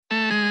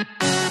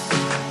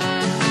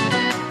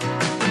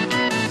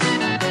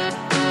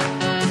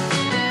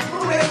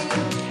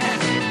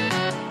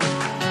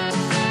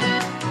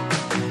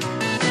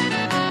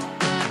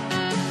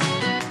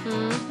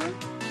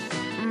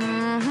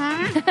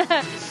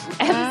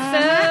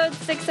Episode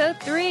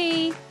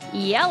 603,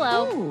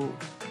 Yellow. Ooh,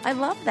 I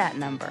love that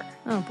number.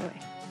 Oh, boy.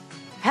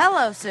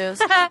 Hello,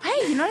 Suze.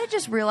 Hey, you know what I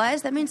just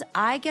realized? That means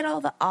I get all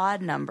the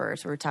odd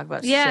numbers where we talk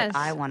about shit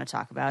I want to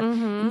talk about,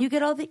 and you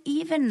get all the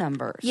even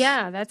numbers.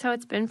 Yeah, that's how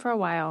it's been for a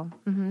while.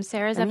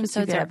 Sarah's That means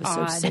you episodes get are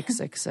episode odd.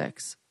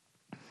 666.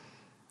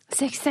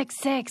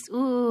 666.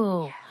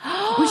 Ooh.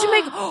 We should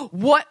make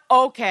what?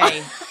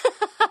 Okay,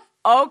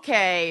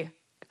 okay.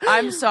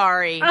 I'm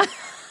sorry.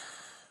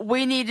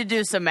 We need to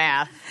do some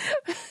math.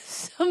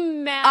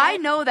 Some math. I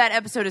know that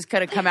episode is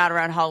going to come out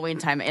around Halloween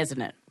time,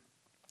 isn't it?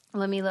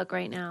 Let me look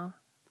right now.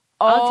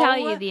 I'll tell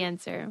you the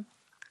answer.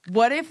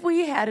 What if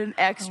we had an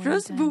extra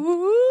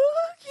spooky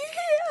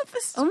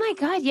episode? Oh my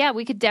God, yeah,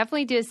 we could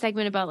definitely do a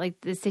segment about like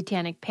the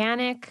Satanic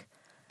Panic.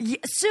 Yeah,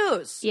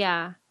 Suze.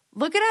 Yeah.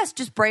 Look at us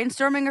just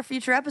brainstorming our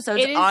future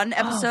episodes on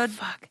episode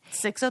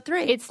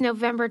 603. It's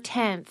November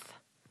 10th.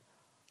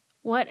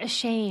 What a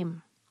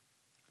shame.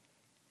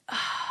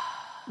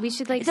 We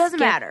should like It doesn't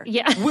matter.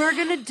 Yeah. We're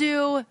going to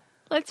do...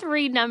 Let's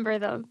renumber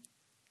them.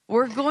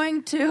 We're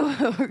going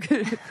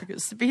to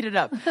speed it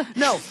up.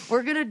 No,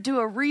 we're going to do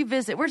a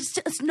revisit.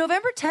 It's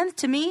November 10th,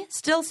 to me,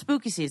 still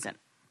spooky season.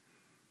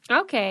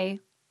 Okay.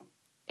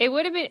 It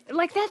would have been...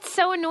 Like, that's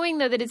so annoying,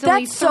 though, that it's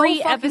only That's so 3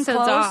 fucking episodes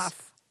close.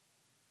 off.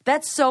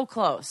 That's so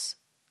close.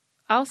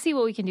 I'll see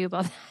what we can do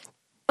about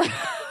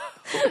that.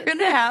 We're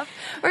gonna have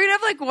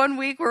like 1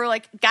 week where we're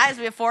like, guys,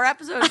 we have 4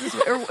 episodes this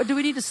week. Or do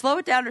we need to slow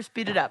it down or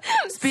speed it up?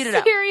 Speed it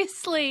up.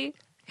 Seriously.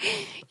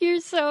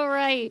 You're so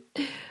right.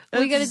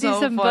 We got to do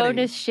so some funny.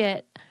 bonus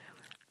shit.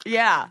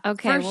 Yeah.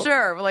 Okay, For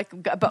sure. We're like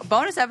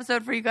bonus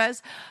episode for you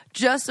guys,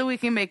 just so we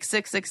can make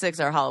 666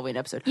 our Halloween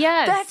episode.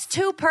 Yes. That's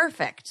too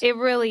perfect. It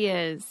really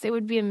is. It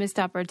would be a missed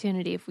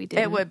opportunity if we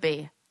didn't. It would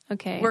be.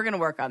 Okay. We're gonna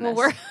work on this.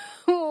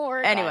 We'll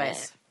work on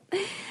Anyways.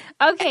 it.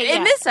 Okay.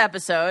 In this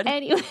episode.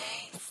 Anyways.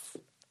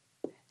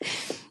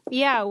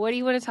 Yeah, what do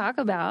you want to talk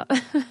about?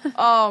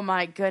 Oh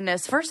my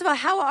goodness. First of all,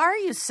 how are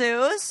you,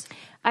 Suze?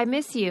 I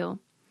miss you.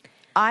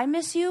 I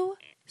miss you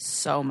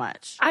so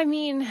much. I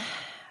mean,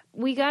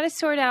 we got to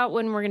sort out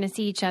when we're going to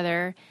see each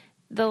other.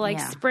 The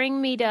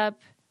spring meetup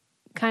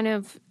kind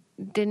of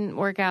didn't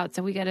work out,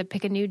 so we got to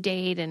pick a new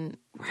date and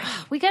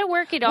we got to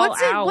work it all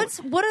out.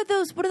 What are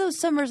those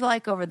summers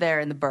like over there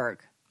in the Berg?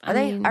 Are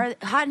they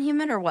hot and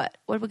humid or what?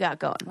 What do we got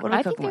going? What are we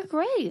I think cooking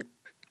they're with? great.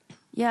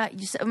 Yeah,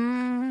 you said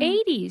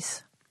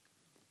 80s.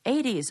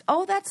 80s.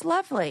 Oh, that's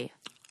lovely.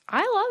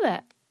 I love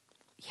it.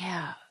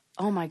 Yeah.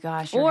 Oh my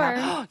gosh.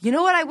 Or- you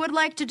know what I would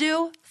like to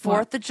do?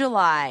 4th of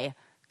July,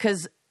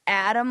 because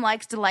Adam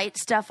likes to light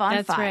stuff on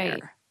That's fire.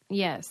 right.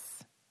 Yes.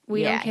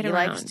 We don't kid he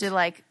around. likes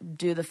to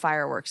do the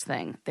fireworks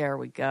thing. There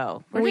we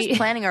go. We're just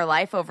planning our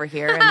life over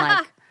here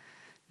and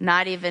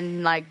not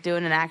even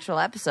doing an actual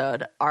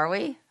episode, are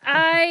we?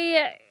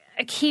 I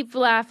keep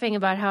laughing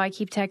about how I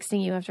keep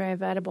texting you after I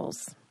have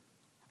edibles.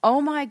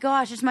 Oh my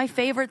gosh, it's my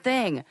favorite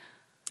thing.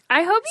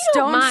 I hope you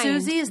don't Stone mind.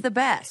 Susie is the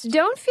best.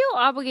 Don't feel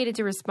obligated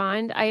to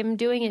respond. I am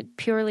doing it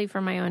purely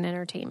for my own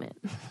entertainment.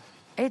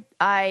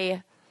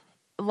 I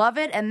love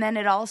it, and then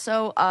it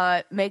also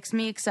makes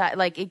me excited.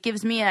 Like, it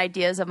gives me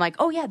ideas of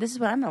oh yeah, this is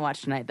what I'm going to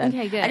watch tonight. Then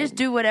Okay, good. I just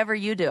do whatever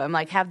you do. I'm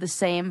have the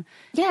same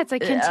Yeah, it's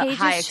like contagious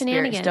high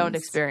shenanigans. stoned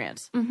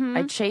experience. Mm-hmm.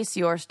 I chase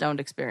your stoned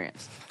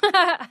experience.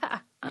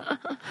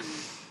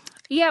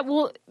 Yeah,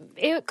 well,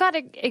 it got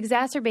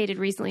exacerbated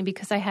recently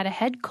because I had a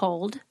head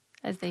cold,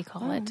 as they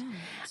call it.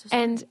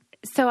 And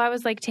so I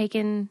was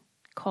taking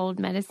cold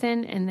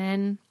medicine, and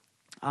then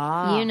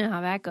you know how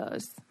that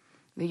goes.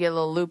 You get a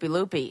little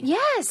loopy.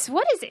 Yes,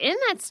 what is in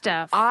that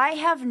stuff? I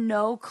have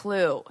no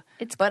clue.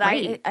 It's but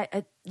great.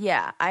 it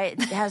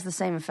has the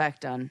same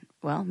effect on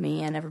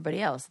me and everybody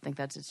else. I think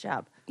that's its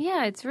job.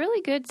 Yeah, it's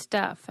really good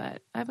stuff.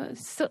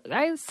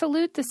 I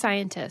salute the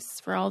scientists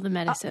for all the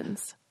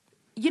medicines.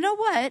 You know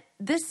what?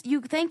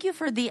 Thank you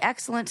for the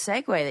excellent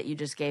segue that you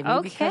just gave me,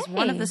 because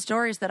one of the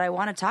stories that I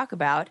want to talk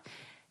about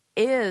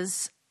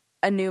is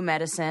a new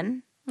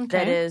medicine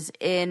that is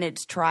in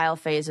its trial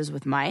phases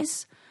with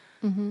mice.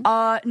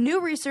 Mm-hmm.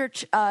 New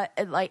research at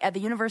the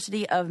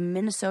University of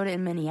Minnesota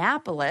in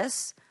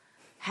Minneapolis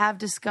have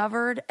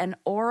discovered an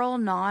oral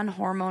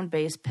non-hormone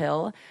based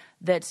pill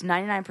that's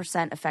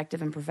 99%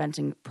 effective in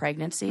preventing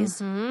pregnancies,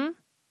 and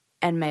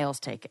males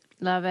take it.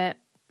 Love it.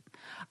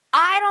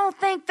 I don't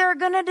think they're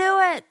going to do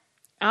it.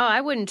 Oh, I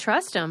wouldn't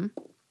trust them.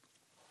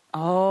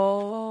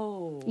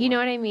 Oh. You know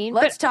what I mean?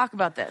 Let's talk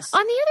about this.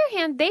 On the other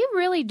hand, they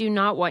really do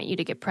not want you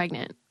to get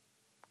pregnant.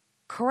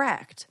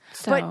 Correct.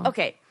 So. But,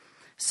 okay.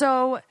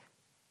 So,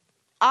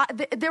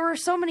 there were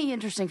so many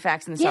interesting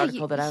facts in this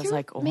article that I was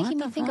like, what making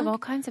the me think fuck? of all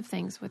kinds of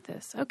things with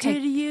this. Okay.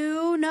 Did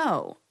you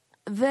know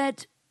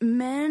that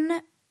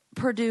men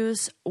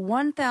produce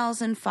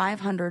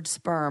 1,500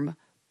 sperm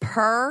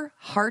per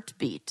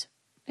heartbeat?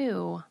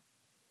 Ew.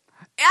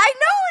 I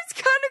know, it's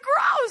kind of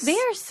gross. They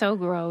are so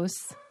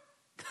gross.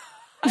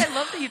 I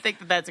love that you think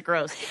that that's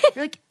gross.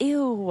 You're like,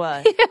 ew.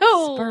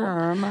 Ew.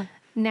 Sperm.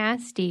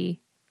 Nasty.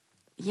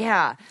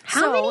 Yeah.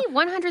 How many?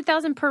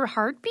 100,000 per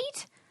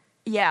heartbeat?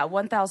 Yeah,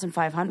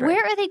 1,500.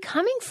 Where are they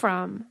coming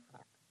from?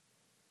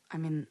 I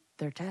mean,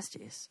 they're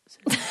testes.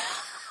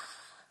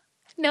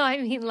 No, I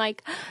mean,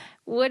 like,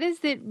 what is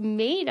it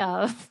made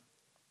of?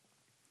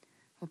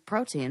 Well,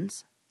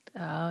 proteins.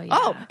 Oh, yeah.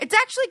 Oh, it's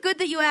actually good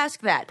that you ask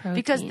that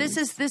because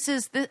Proteins.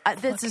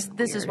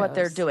 this is what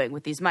they're doing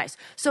with these mice.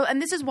 So, and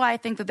this is why I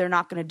think that they're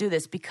not going to do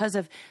this because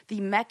of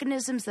the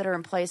mechanisms that are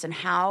in place and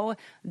how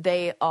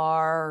they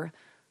are,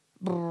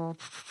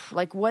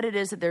 like what it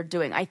is that they're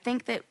doing. I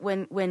think that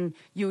when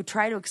you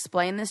try to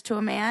explain this to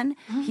a man,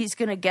 he's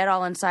going to get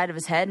all inside of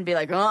his head and be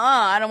like,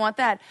 I don't want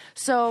that.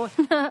 So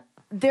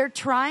they're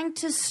trying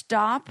to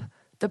stop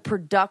the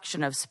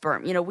production of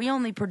sperm. You know, we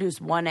only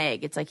produce one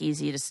egg. It's like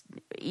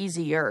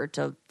easier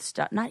to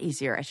stop. Not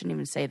easier. I shouldn't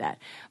even say that.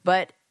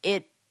 But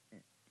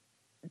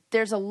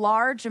there's a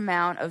large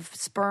amount of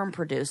sperm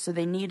produced, so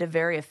they need a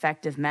very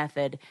effective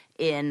method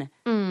in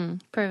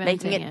preventing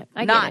making it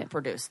I not get it.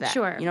 produce that.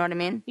 Sure. You know what I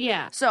mean?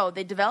 Yeah. So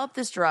they developed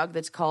this drug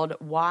that's called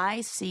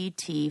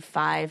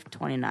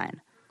YCT529.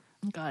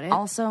 Got it.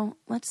 Also,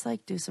 let's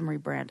do some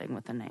rebranding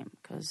with the name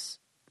because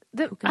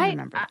who can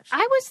remember that?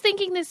 I was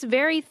thinking this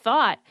very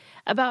thought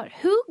about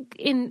who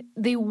in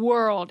the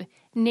world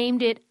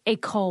named it a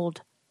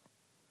cold.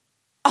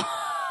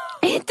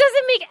 It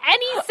doesn't make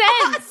any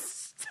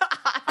sense.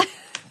 Stop.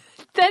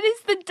 That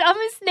is the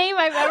dumbest name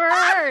I've ever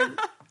heard.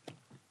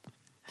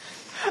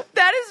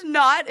 That is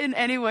not in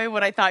any way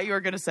what I thought you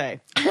were going to say.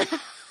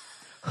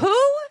 Who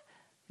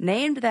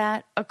named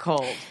that a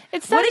cold?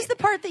 What is the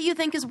part that you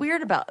think is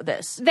weird about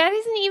this? That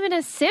isn't even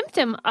a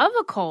symptom of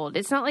a cold.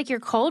 It's not like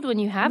you're cold when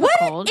you have a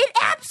cold. It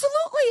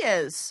absolutely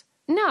is.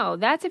 No,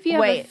 that's if you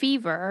have a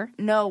fever.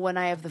 No, when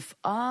I have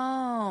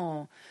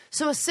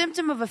so a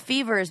symptom of a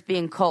fever is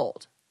being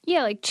cold.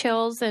 Yeah, like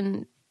chills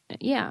and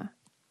yeah.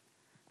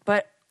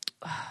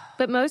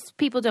 But most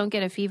people don't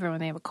get a fever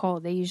when they have a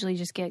cold. They usually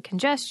just get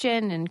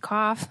congestion and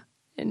cough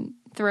and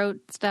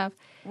throat stuff.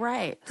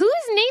 Right. Who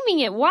is naming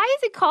it? Why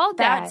is it called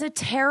that? That's a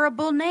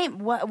terrible name.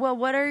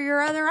 What are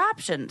your other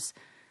options?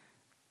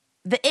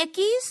 The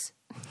ickies?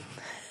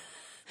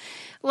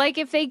 Like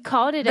if they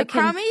called it the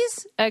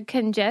crummies? A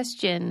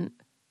congestion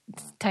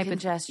type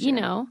of,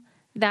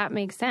 that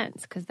makes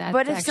sense because that's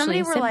But if actually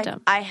somebody were symptom.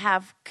 like, I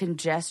have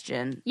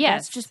congestion, yes.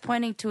 That's just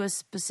pointing to a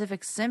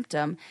specific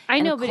symptom. I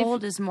know, but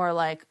cold is more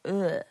like,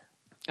 ugh.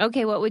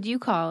 Okay, what would you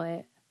call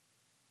it?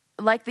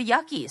 Like the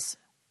yuckies.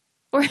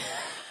 Or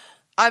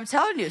I'm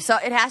telling you. So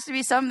it has to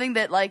be something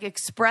that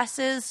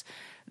expresses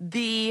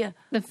the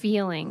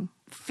feeling.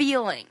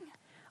 The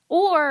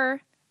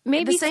Or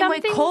maybe same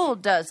way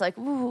cold does. Like,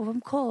 ooh,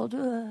 I'm cold.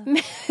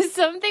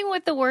 Something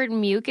with the word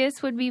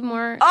mucus would be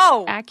more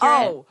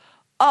accurate.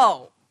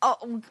 I'm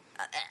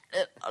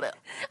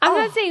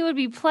not saying it would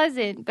be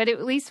pleasant, but it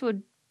at least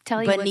would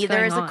tell you what's going on. But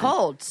neither is a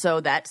cold,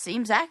 so that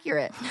seems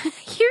accurate.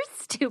 You're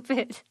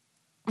stupid.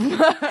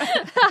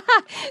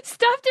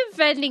 Stop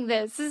defending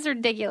this. This is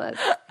ridiculous.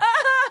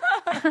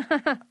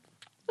 I'm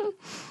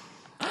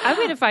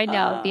going to find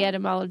out the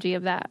etymology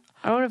of that.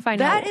 I want to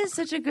find out. That is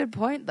such a good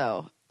point,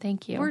 though.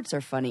 Thank you. Words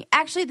are funny.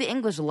 Actually, the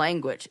English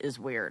language is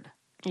weird.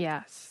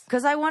 Yes.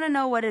 Because I want to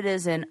know what it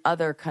is in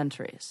other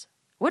countries.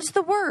 What's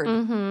the word?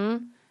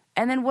 Mm-hmm.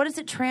 And then what does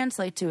it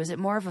translate to? Is it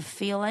more of a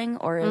feeling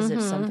or is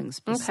it something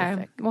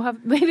specific? Okay.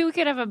 Maybe we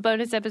could have a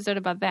bonus episode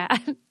about that.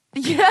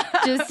 Yeah.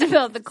 Just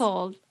about the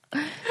cold.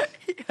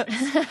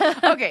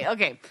 Yes.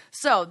 Okay.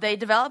 So they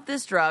developed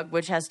this drug,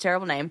 which has a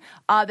terrible name,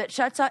 that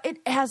shuts off.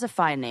 It has a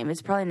fine name.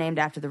 It's probably named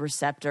after the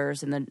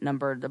receptors and the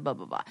number, the blah,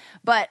 blah, blah.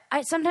 But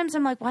sometimes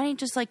I'm like, why don't you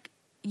just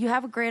you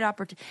have a great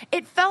opportunity.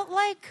 It felt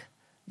like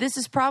this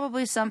is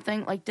probably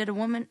something did a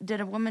woman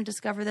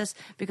discover this?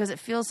 Because it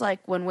feels like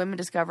when women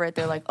discover it,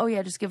 they're like, oh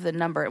yeah, just give the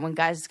number. And when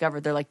guys discover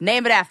it, they're like,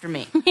 name it after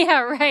me. Yeah,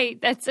 right.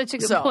 That's such a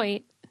good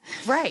point.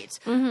 Right.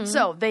 Mm-hmm.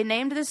 So they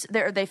named this,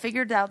 they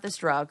figured out this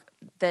drug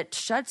that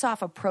shuts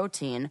off a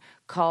protein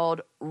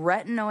called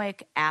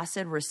retinoic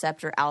acid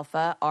receptor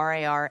alpha,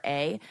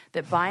 RARA,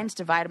 that binds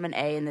to vitamin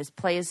A, and this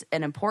plays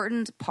an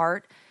important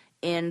part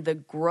in the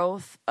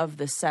growth of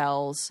the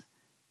cells,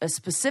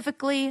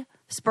 specifically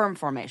sperm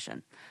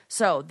formation.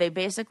 So they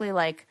basically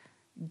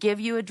give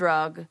you a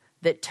drug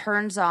that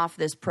turns off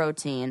this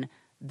protein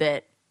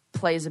that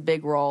plays a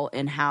big role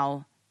in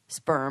how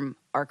sperm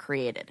are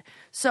created.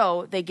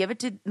 So they gave it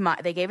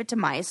to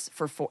mice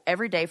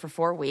every day for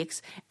 4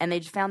 weeks, and they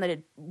found that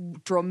it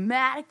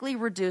dramatically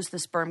reduced the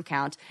sperm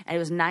count, and it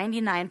was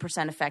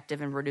 99%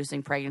 effective in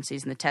reducing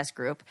pregnancies in the test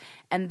group.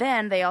 And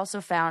then they also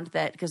found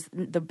that, because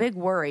the big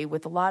worry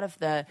with a lot of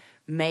the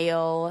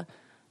male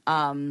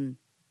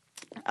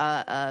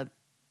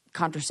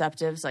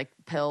contraceptives, like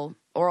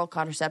oral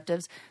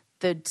contraceptives,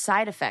 the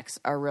side effects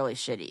are really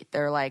shitty.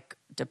 They're like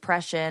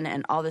depression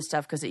and all this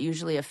stuff, because it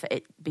usually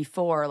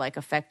before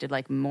affected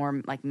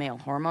more male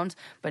hormones,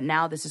 but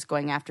now this is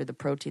going after the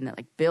protein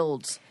that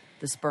builds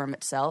the sperm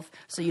itself.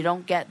 So you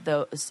don't get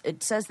those.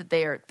 It says that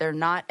they're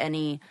not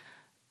any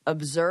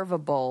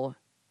observable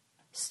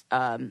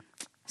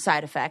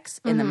side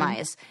effects in the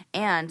mice,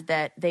 and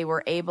that they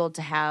were able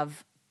to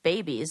have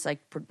babies,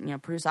 like,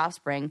 produce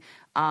offspring,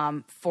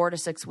 4 to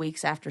 6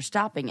 weeks after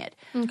stopping it.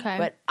 Okay.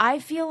 But I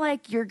feel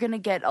like you're going to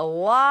get a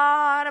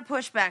lot of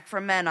pushback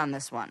from men on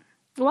this one.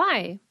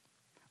 Why?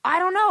 I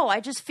don't know. I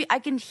just feel, I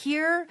can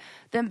hear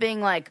them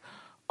being like,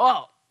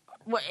 oh,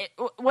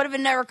 what if it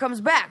never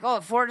comes back?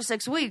 Oh, 4 to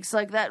 6 weeks,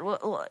 like that.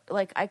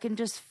 Like, I can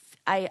just,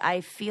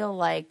 I feel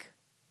like,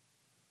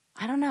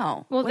 I don't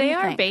know. Well, What do they you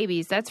are think?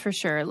 babies, that's for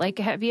sure. Like,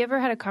 have you ever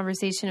had a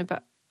conversation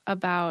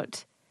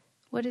about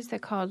what is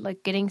it called?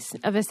 Like getting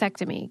a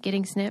vasectomy,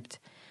 getting snipped.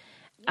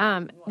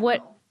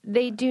 What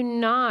they do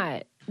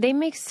not, they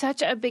make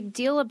such a big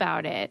deal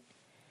about it.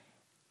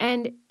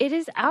 And it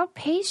is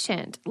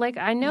outpatient. Like,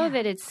 I know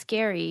that it's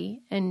scary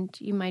and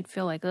you might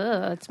feel like,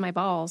 ugh, it's my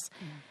balls.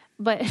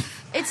 But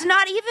It's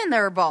not even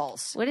their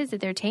balls. what is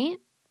it, their taint?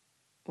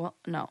 Well,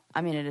 no.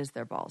 I mean, it is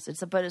their balls.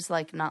 But it's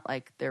like not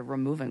like they're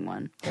removing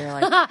one. They're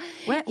like,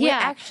 wait,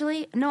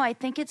 actually, no, I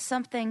think it's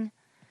something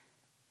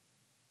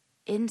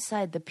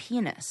inside the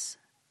penis.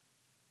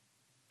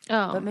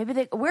 Oh. But maybe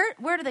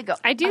where do they go?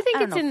 I do think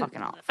I it's don't know in...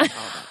 fucking all about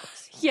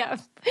this. Yeah,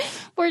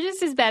 we're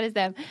just as bad as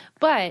them.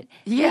 But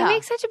they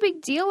make such a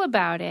big deal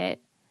about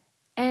it.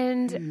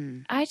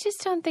 And I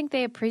just don't think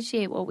they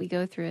appreciate what we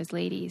go through as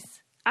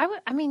ladies.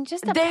 I mean,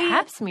 just a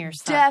pap smear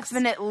sucks.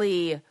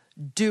 Definitely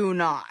do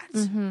not.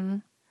 Mm-hmm.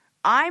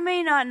 I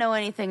may not know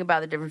anything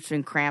about the difference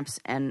between cramps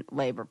and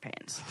labor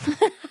pains.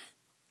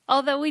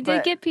 Although we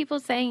did get people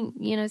saying,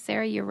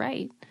 Sarah, you're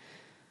right.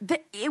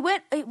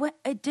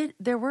 It did.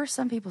 There were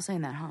some people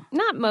saying that, huh?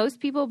 Not most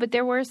people, but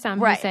there were some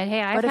who said,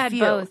 hey, I've had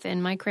both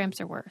and my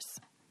cramps are worse.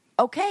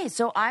 Okay,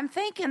 so I'm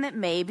thinking that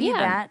maybe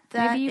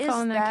maybe you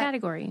fall in that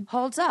category.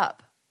 Holds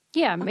up.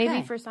 Yeah,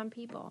 maybe for some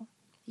people.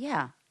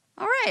 Yeah.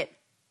 All right.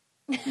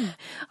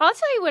 I'll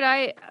tell you what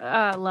I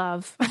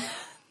love.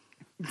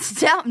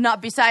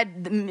 Not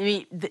beside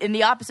me, in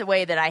the opposite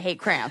way that I hate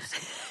cramps.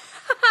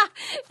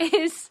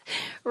 Is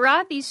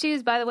Rothy's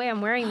shoes. By the way, I'm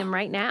wearing them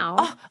right now.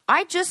 Oh,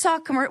 I just saw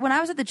when I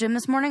was at the gym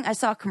this morning, I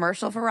saw a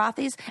commercial for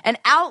Rothy's, and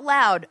out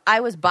loud, I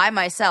was by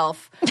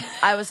myself.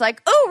 I was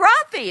like, "Oh,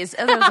 Rothy's!"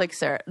 And I was like,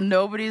 "Sarah,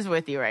 nobody's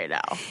with you right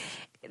now."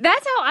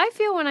 That's how I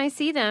feel when I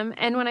see them,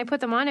 and when I put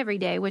them on every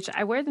day, which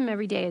I wear them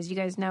every day, as you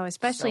guys know,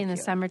 especially in the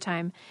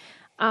summertime.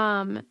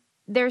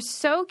 They're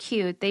so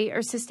cute. They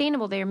are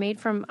sustainable. They are made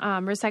from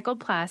recycled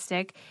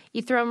plastic.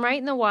 You throw them right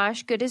in the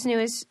wash, good as new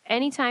as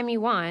anytime you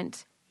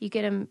want. You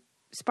get them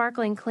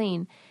sparkling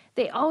clean.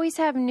 They always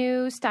have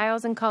new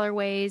styles and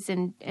colorways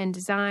and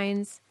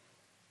designs.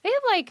 They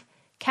have like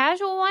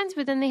casual ones,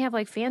 but then they have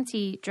like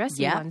fancy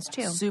dressy ones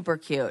too. Super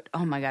cute.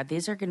 Oh my God,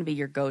 these are going to be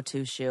your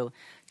go-to shoe.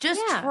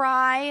 Just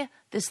try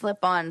the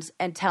slip-ons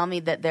and tell me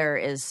that there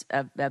is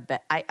I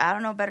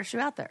don't know a better shoe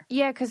out there.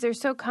 Yeah, because they're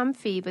so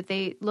comfy, but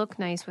they look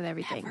nice with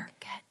everything. Never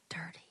get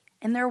dirty.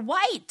 And they're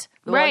white.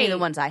 Right. The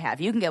ones I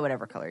have. You can get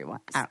whatever color you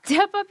want.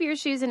 Step up your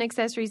shoes and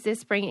accessories this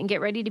spring and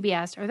get ready to be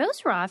asked, are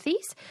those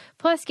Rothy's?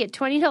 Plus, get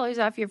 $20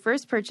 off your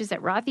first purchase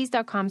at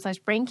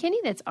rothys.com/braincandy.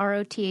 That's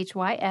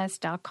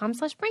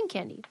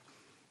ROTHYS.com/braincandy.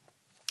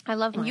 I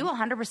love mine. And you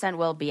 100%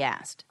 will be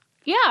asked.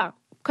 Yeah,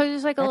 because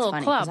it's like a little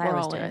funny, club I we're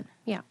always all do in. it.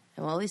 Yeah.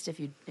 Well, at least if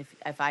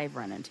I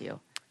run into you.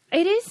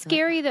 It is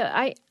scary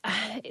that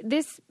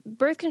this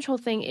birth control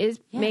thing is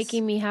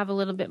making me have a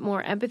little bit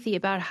more empathy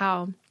about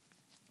how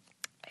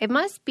it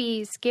must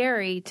be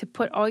scary to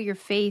put all your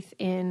faith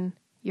in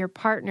your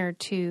partner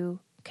to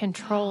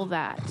control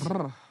that.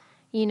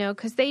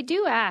 Because they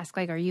do ask,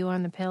 like, are you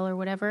on the pill or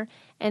whatever?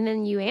 And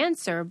then you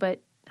answer, but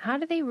how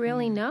do they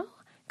really know?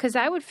 Because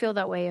I would feel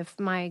that way if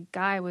my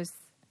guy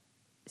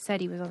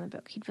said he was on the pill.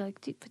 He'd be like,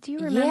 do you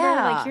remember?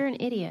 Yeah. Like, you're an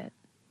idiot.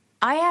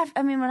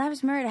 When I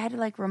was married, I had to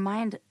like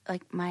remind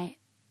like my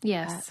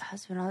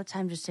husband all the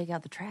time, just take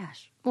out the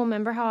trash. Well,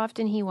 remember how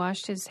often he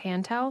washed his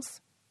hand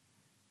towels?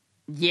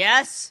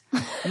 Yes.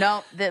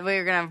 No, that we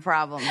were going to have a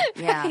problem.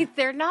 Yeah.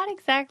 They're not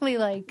exactly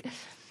like,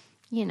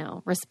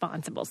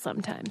 responsible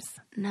sometimes.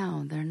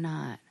 No, they're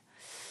not.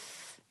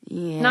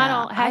 Yeah. Not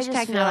all. I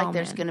just feel like all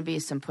there's men. going to be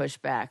some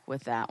pushback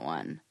with that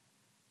one.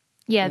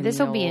 Yeah, this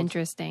will be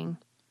interesting.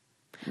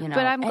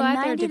 But I'm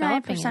glad they're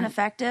developing 99% it.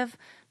 effective.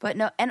 But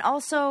no, and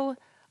also,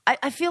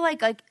 I feel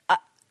like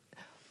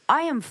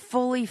I am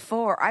fully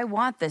for. I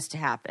want this to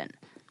happen,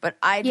 but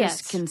I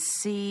just can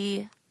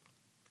see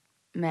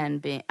men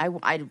being.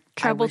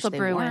 Trouble wish to they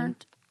brew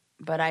weren't,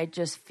 but I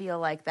just feel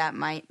like that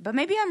might. But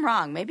maybe I'm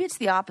wrong. Maybe it's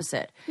the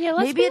opposite. Yeah,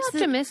 let's maybe be it's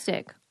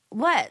optimistic.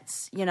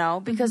 Let's,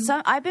 because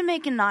I've been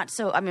making not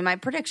so. I mean, my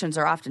predictions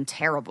are often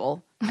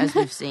terrible, as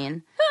we've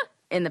seen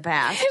in the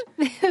past.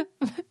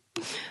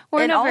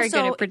 We're And not very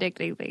also, good at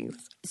predicting things.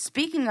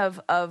 Speaking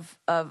of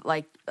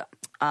like,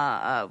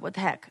 what the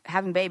heck,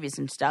 having babies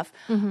and stuff.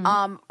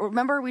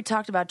 Remember we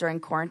talked about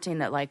during quarantine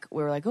that like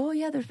we were like, oh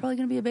yeah, there's probably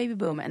going to be a baby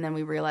boom, and then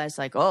we realized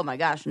like, oh my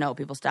gosh, no,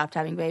 people stopped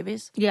having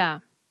babies. Yeah.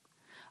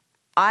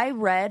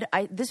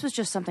 This was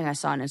just something I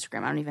saw on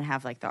Instagram. I don't even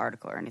have like the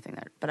article or anything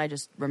there, but I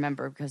just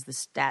remember because the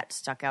stat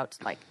stuck out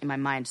like in my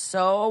mind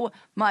so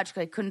much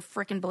because I couldn't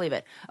freaking believe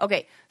it.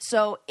 Okay,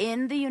 so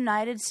in the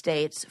United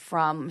States,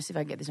 let me see if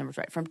I can get these numbers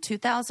right, from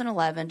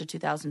 2011 to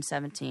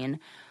 2017,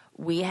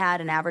 we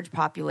had an average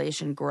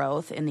population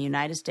growth in the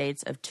United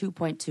States of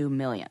 2.2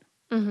 million.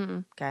 Mm-hmm.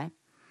 Okay.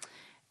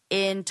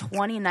 In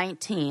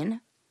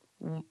 2019,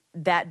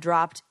 that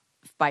dropped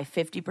by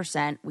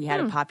 50%. We had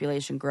a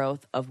population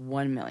growth of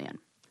 1 million.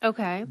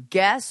 Okay.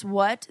 Guess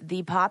what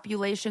the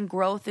population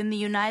growth in the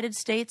United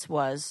States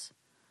was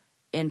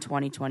in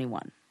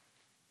 2021?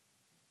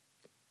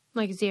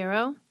 Like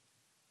 0?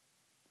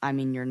 I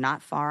mean, you're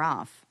not far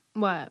off.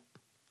 What?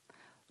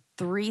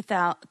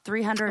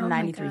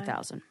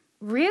 393,000.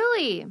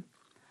 Really?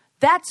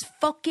 That's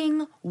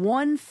fucking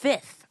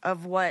 1/5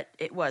 of what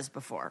it was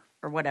before,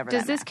 or whatever.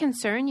 Does this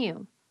concern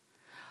you?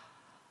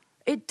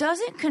 It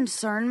doesn't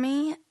concern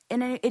me,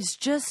 and it's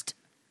just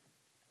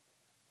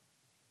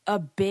a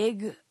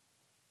big,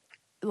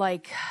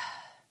 like,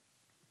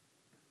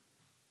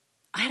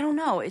 I don't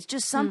know. It's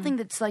just something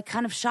that's like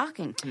kind of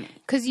shocking to me.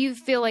 Because you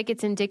feel like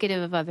it's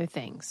indicative of other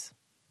things.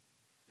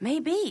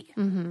 Maybe.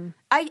 Mm-hmm.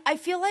 I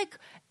feel like,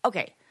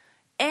 okay,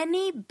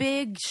 any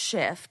big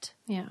shift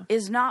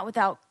is not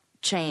without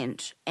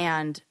change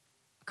and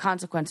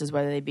consequences,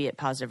 whether they be it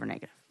positive or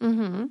negative.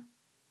 Mm-hmm.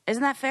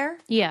 Isn't that fair?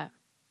 Yeah.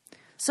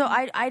 So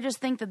I just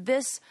think that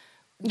this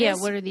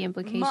what are the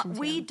implications?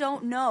 We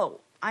don't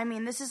know. I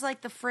mean, this is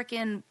like the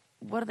frickin',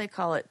 what do they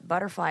call it?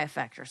 Butterfly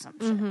effect or some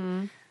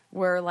shit.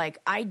 Where, like,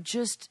 I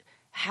just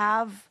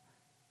have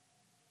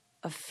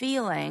a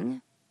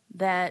feeling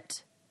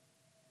that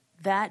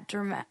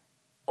dramatic,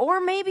 or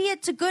maybe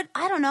it's a good,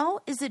 I don't know.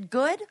 Is it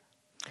good?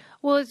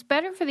 Well, it's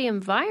better for the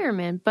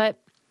environment, but.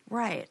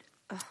 Right.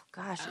 Oh,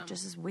 gosh, it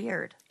just is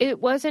weird. It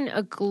wasn't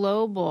a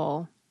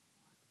global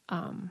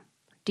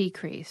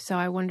decrease, so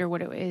I wonder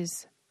what it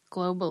is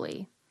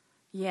globally.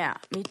 Yeah,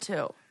 me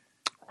too.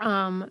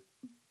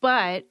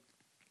 But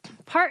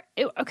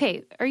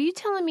okay, are you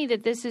telling me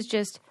that this is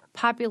just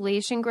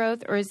population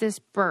growth, or is this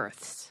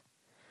births?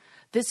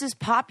 This is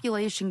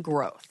population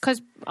growth.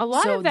 Because a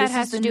lot of that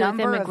has to do with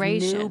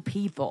immigration. New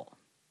people.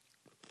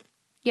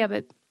 Yeah,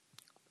 but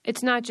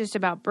it's not just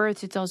about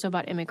births; it's also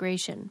about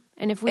immigration.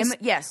 And if we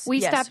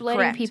stopped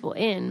letting people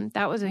in,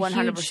 that was a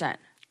 100%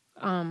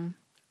 huge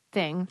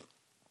thing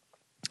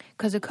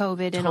because of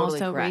COVID and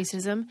also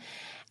racism.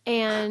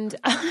 And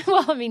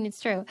well, I mean, it's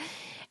true.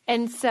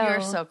 And so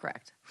you're so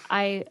correct.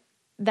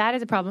 That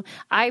is a problem.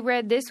 I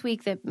read this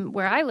week that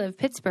where I live,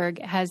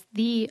 Pittsburgh, has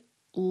the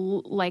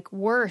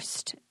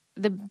most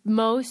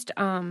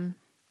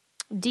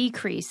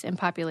decrease in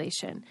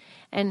population.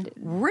 And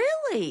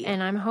really?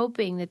 And I'm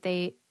hoping that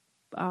they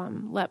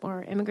let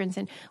more immigrants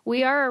in.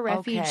 We are a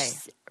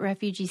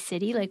refugee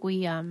city. Like,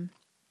 we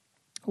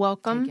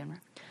welcome.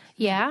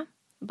 Yeah,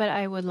 but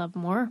I would love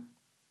more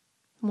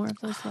of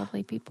those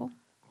lovely people.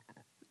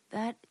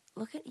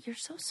 You're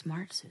so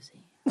smart,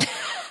 Susie.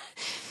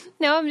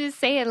 No, I'm just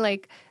saying,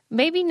 like,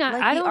 maybe not.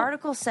 Like, the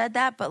article said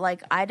that, but,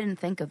 like, I didn't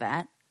think of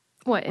that.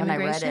 What, when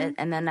immigration? I read it,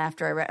 and then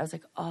after I read it, I was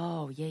like,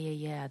 oh,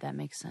 yeah, that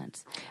makes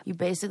sense. You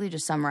basically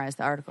just summarized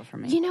the article for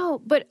me. You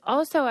know, but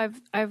also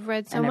I've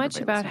read so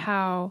much about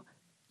how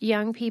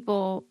young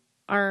people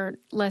are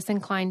less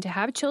inclined to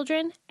have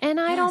children, and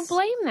I don't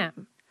blame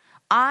them.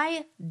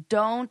 I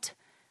don't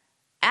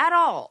at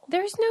all.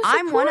 There's no support.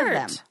 I'm one of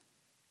them.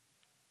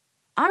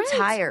 I'm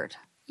tired.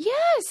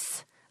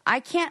 Yes. I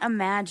can't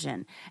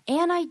imagine.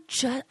 And I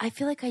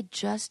feel like I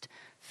just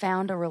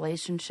found a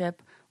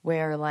relationship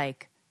where,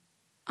 like,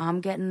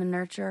 I'm getting the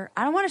nurture.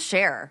 I don't want to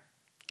share.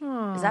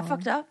 Aww. Is that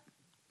fucked up?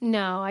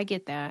 No, I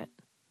get that.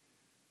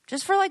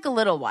 Just for, like, a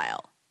little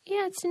while.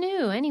 Yeah, it's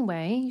new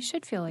anyway. You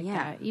should feel like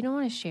that. You don't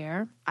want to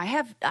share.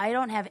 I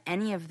don't have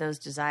any of those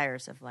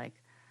desires of, like...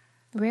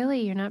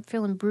 Really? You're not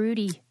feeling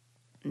broody?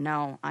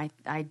 No, I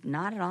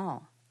not at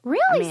all.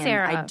 Really,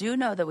 Sarah? I do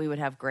know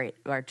that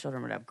our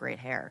children would have great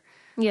hair.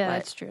 Yeah,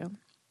 that's true.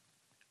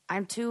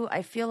 I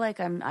feel like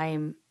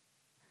I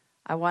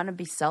want to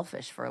be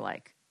selfish for,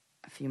 like,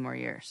 a few more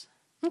years.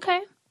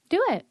 Okay,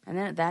 do it. And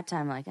then at that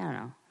time, like, I don't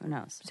know. Who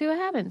knows? See what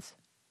happens.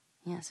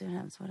 Yeah, see what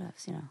happens. What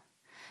else, you know?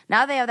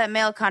 Now they have that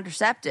male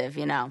contraceptive,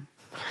 you know.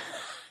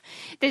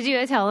 Did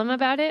you tell him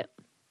about it?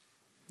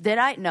 Did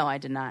I? No, I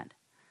did not.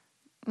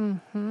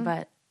 Mm-hmm.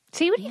 But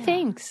see what he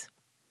thinks.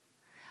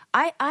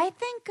 I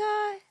think,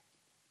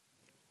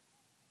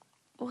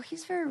 well,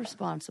 he's very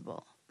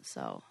responsible,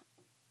 so,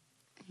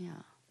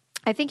 yeah.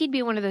 I think he'd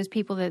be one of those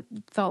people that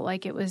felt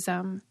like it was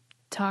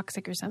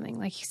toxic or something.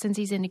 Like, since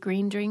he's into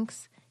green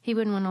drinks, he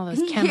wouldn't want all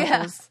those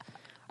chemicals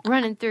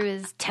running through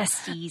his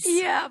testes.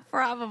 Yeah,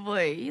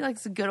 probably. He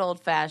likes a good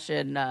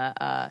old-fashioned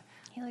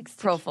he likes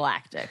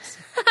prophylactics.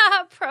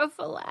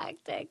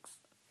 Prophylactics.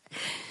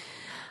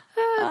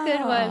 Oh,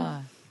 good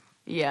one.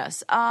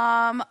 Yes.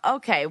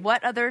 Okay,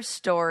 what other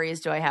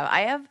stories do I have?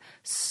 I have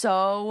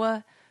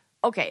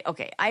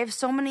I have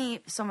so many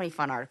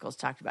fun articles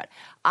talked about.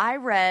 I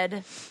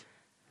read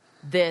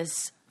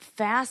this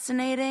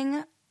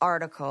fascinating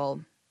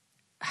article.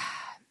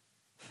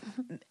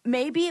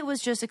 Maybe it was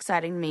just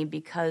exciting to me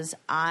because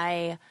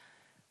it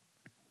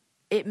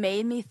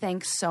made me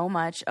think so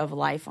much of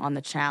Life on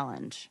the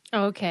Challenge.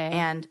 Okay.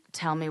 And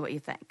tell me what you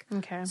think.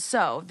 Okay.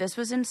 So this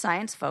was in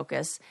Science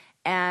Focus,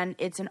 And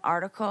it's an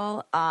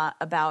article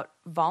about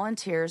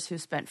volunteers who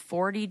spent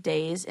 40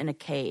 days in a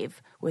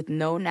cave with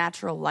no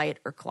natural light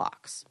or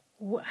clocks.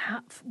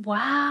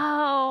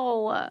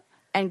 Wow.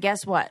 And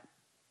guess what?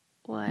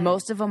 What?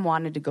 Most of them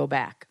wanted to go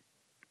back.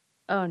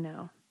 Oh,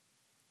 no.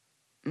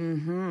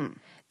 Mm-hmm.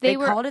 They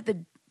called it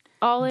the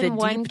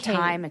one deep cave.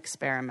 time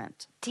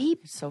experiment.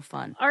 Deep? It's so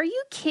fun. Are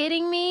you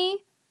kidding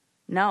me?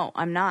 No,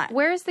 I'm not.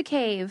 Where's the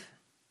cave?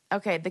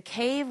 Okay, the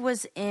cave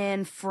was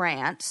in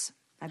France.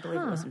 I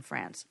believe it was in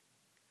France.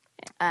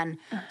 And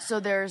so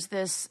there's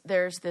this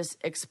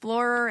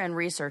explorer and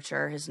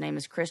researcher. His name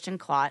is Christian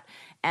Klott,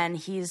 and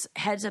he's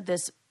heads up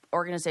this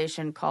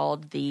organization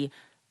called the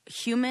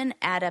Human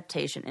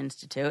Adaptation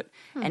Institute,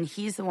 and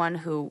he's the one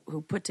who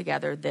put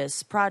together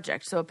this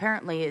project. So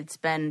apparently it's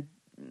been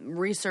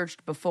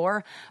researched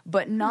before,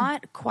 but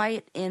not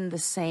quite in the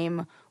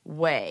same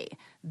way.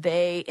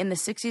 In the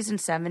 60s and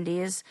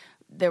 70s,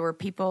 there were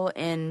people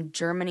in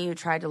Germany who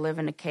tried to live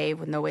in a cave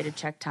with no way to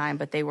check time,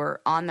 but they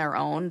were on their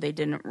own. They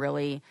didn't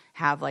really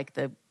have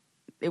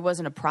it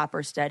wasn't a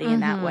proper study in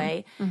that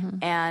way.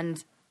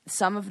 And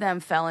some of them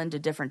fell into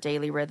different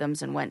daily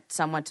rhythms and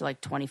some went to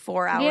like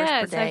 24 hours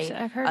per day.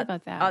 I've heard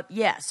about that.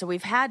 Yeah, so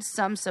we've had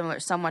some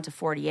similar, some went to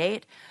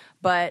 48,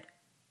 but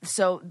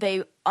so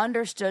they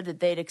understood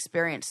that they'd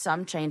experienced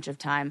some change of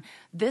time.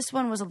 This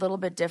one was a little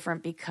bit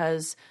different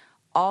because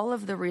all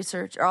of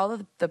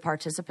the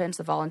participants,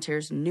 the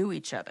volunteers, knew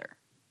each other.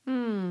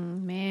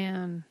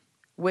 Man.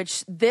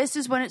 Which this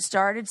is when it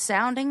started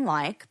sounding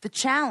like the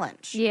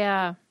challenge.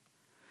 Yeah.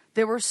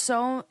 There were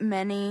so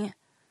many,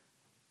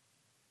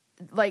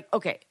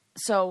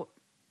 so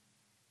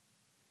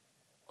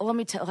let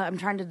me tell, I'm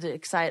trying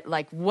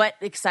to what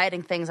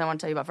exciting things I want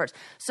to tell you about first.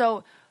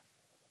 So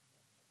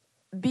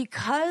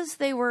because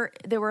there were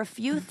a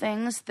few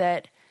things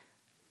that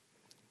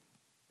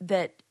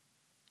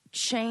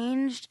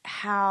changed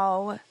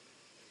how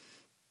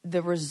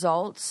the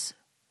results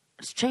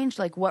changed,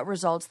 like what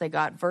results they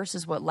got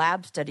versus what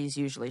lab studies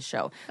usually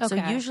show. Okay. So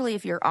usually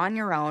if you're on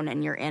your own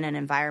and you're in an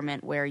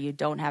environment where you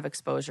don't have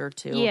exposure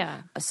to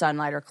a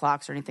sunlight or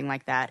clocks or anything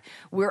like that,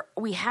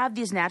 we have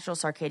these natural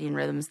circadian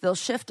rhythms. They'll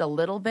shift a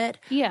little bit,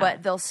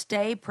 but they'll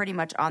stay pretty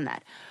much on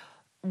that.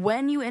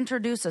 When you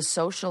introduce a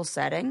social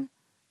setting,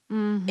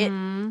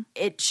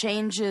 it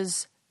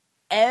changes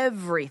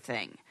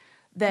everything.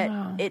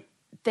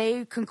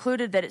 They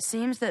concluded that it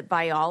seems that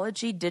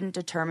biology didn't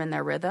determine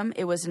their rhythm.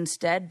 It was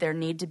instead their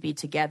need to be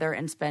together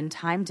and spend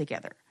time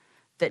together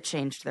that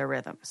changed their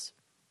rhythms.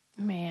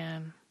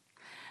 Man.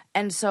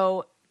 And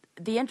so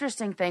the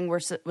interesting thing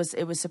was it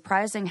was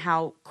surprising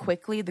how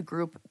quickly the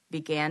group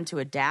began to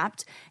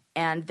adapt.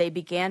 And they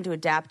began to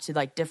adapt to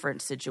like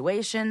different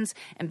situations.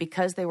 And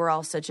because they were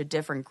all such a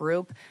different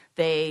group,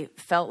 they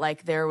felt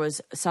like there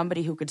was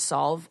somebody who could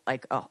solve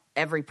like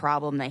every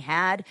problem they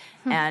had.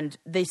 And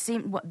this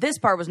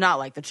part was not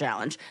like the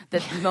challenge,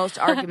 that most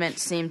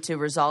arguments seemed to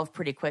resolve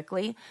pretty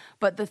quickly.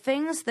 But the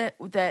things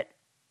that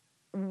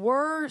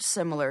were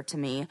similar to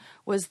me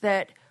was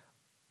that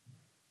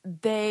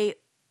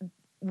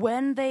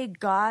when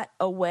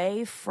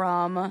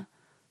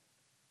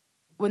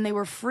they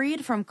were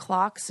freed from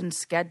clocks and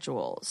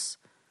schedules,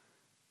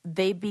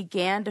 they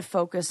began to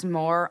focus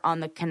more on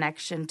the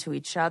connection to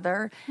each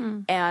other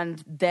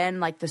and then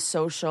like the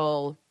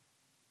social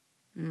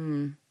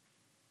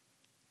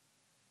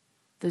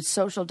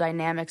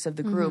dynamics of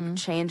the group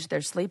changed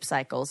their sleep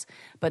cycles.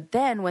 But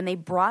then when they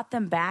brought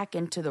them back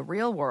into the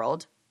real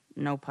world,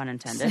 no pun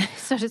intended,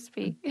 so to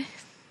speak,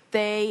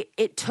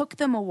 it took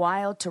them a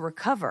while to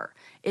recover.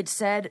 It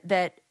said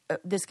that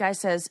this guy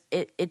says,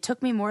 it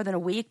took me more than a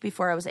week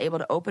before I was able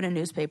to open a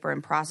newspaper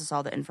and process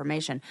all the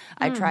information.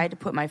 I tried to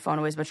put my phone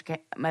away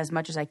as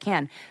much as I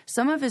can.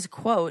 Some of his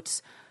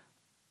quotes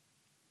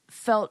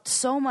felt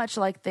so much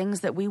like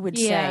things that we would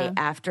say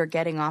after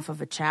getting off of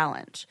a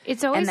challenge.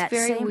 It's always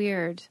very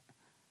weird.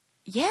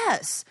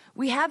 Yes.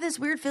 We have this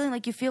weird feeling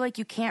like you feel like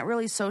you can't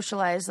really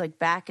socialize like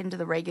back into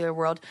the regular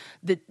world.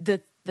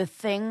 The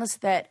things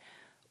that,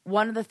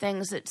 one of the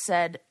things that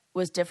said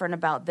was different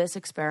about this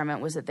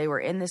experiment was that they were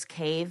in this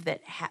cave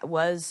that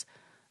was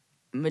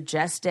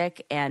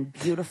majestic and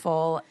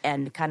beautiful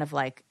and kind of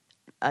like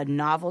a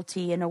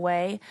novelty in a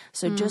way.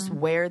 So just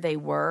where they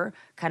were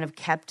kind of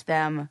kept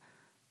them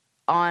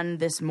on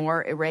this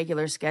more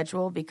irregular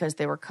schedule because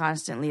they were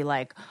constantly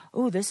like,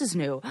 oh, this is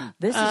new,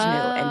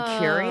 and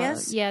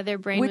curious. Yeah, their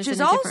brain which was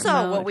is in a different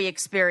also mode. what we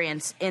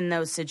experience in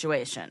those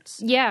situations.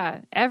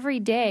 Yeah,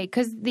 every day,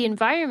 because the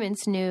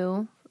environment's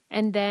new.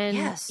 And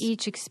then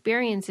each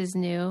experience is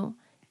new,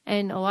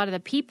 and a lot of the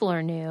people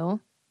are new.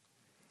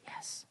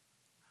 Yes.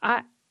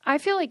 I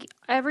feel like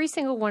every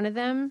single one of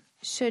them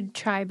should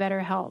try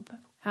BetterHelp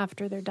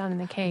after they're done in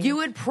the cave. You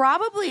would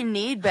probably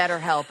need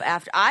BetterHelp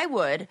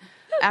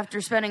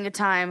after spending a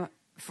time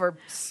for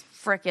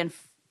frickin'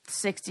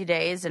 60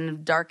 days in a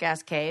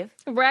dark-ass cave.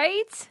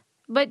 Right?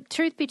 But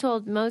truth be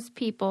told, most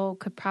people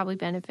could probably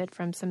benefit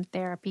from some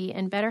therapy,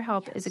 and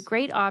BetterHelp is a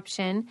great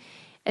option.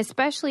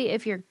 especially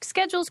if your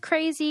schedule's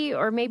crazy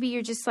or maybe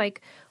you're just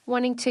like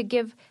wanting to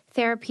give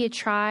therapy a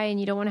try and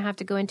you don't want to have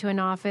to go into an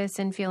office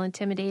and feel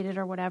intimidated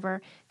or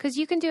whatever, because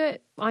you can do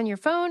it on your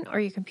phone or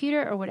your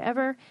computer or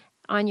whatever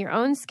on your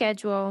own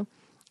schedule.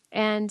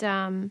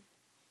 And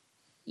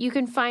you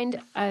can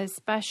find a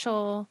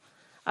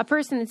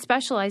person that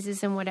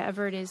specializes in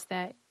whatever it is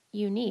that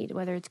you need,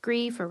 whether it's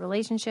grief or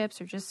relationships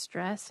or just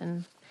stress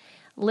and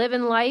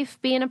living life,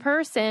 being a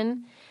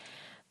person.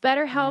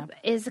 BetterHelp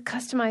is a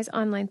customized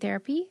online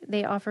therapy.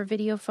 They offer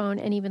video, phone,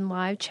 and even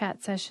live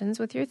chat sessions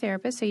with your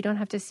therapist, so you don't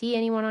have to see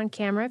anyone on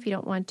camera if you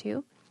don't want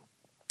to.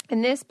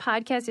 And this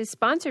podcast is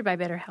sponsored by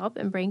BetterHelp,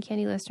 and Brain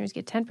Candy listeners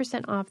get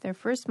 10% off their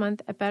first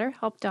month at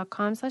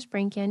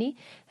betterhelp.com/braincandy.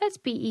 That's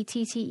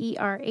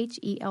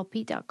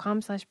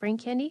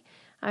BetterHelp.com/braincandy.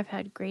 I've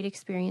had great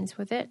experience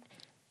with it,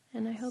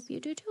 and I hope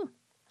you do too.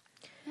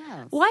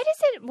 Yes. Why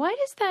does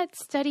that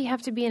study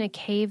have to be in a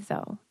cave,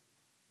 though?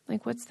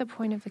 Like, what's the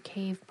point of the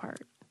cave part?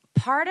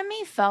 Part of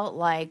me felt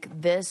like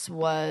this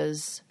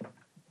was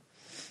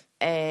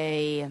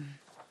a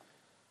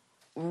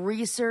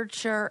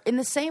researcher in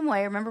the same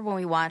way. Remember when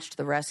we watched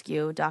the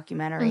Rescue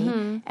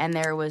documentary and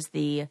there was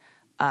the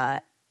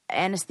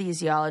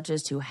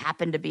anesthesiologist who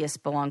happened to be a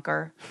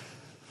spelunker?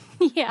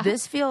 Yeah.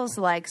 This feels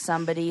like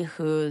somebody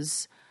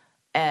who's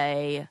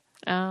a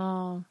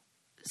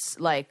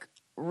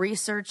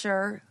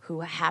researcher who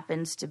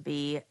happens to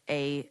be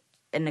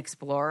an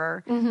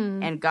explorer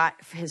and got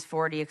his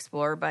 40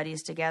 explorer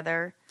buddies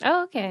together.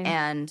 Oh, okay.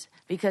 And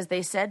because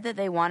they said that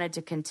they wanted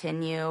to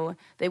continue,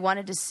 they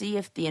wanted to see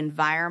if the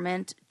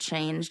environment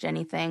changed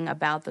anything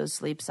about those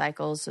sleep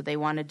cycles. So they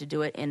wanted to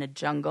do it in a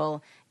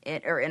jungle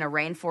or in a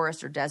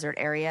rainforest or desert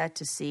area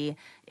to see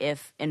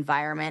if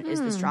environment is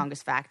the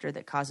strongest factor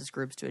that causes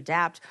groups to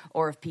adapt,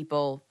 or if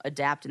people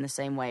adapt in the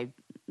same way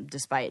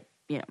despite,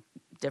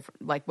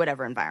 different, like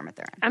whatever environment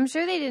they're in. I'm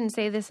sure they didn't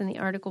say this in the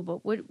article,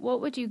 but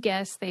what would you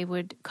guess they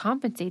would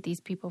compensate these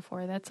people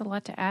for? That's a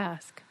lot to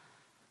ask.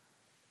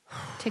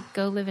 To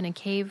go live in a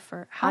cave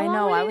for how long? I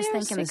know. Were I they was there?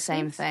 thinking the 6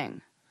 same weeks?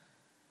 thing.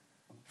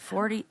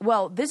 40.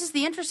 Well, this is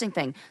the interesting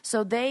thing.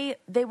 So they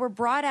were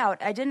brought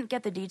out. I didn't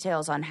get the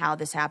details on how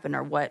this happened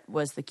or what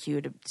was the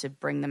cue to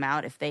bring them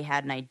out, if they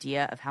had an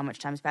idea of how much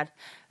time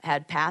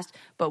had passed.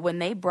 But when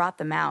they brought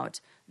them out,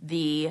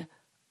 the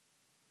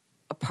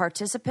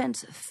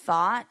participants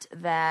thought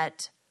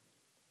that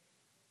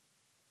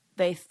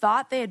they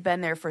had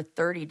been there for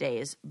 30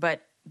 days,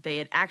 but they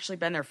had actually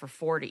been there for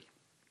 40.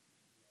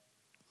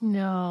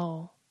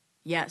 No.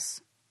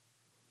 Yes.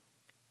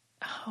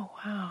 Oh,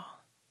 wow.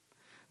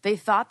 They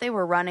thought they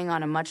were running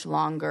on a much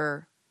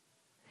longer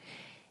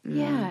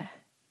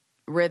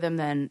rhythm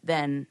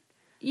than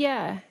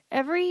yeah.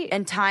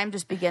 and time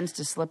just begins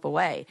to slip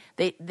away.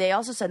 They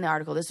also said in the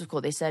article, this was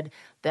cool. They said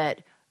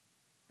that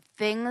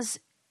things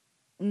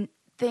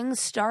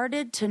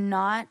started to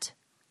not,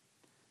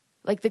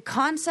 like, the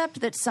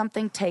concept that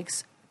something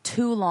takes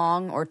too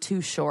long or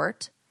too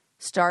short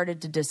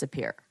started to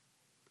disappear.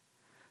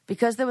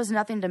 Because there was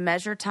nothing to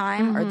measure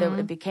time, or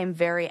it became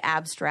very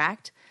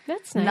abstract.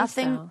 That's nice,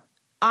 Nothing. though.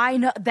 I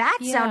know that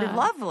Yeah. sounded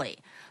lovely.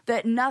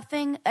 That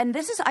nothing, and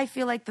this is, I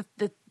feel like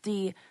the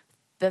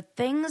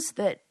things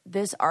that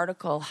this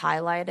article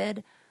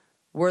highlighted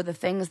were the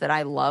things that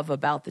I love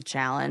about the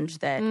challenge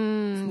that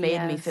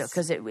made me feel,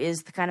 because it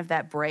is kind of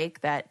that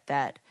break,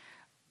 that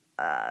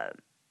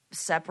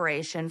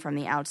separation from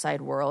the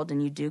outside world,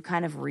 and you do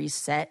kind of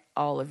reset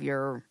all of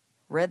your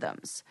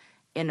rhythms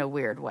in a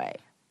weird way.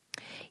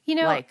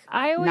 Like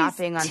I always not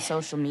being on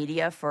social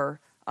media for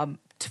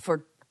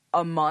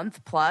a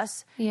month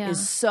plus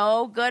is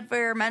so good for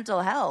your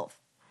mental health.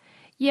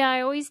 Yeah,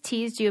 I always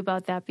teased you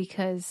about that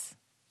because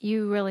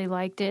you really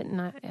liked it and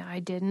I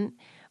didn't.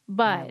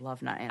 But I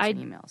love not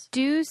answering emails.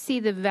 Do see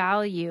the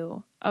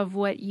value of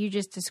what you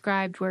just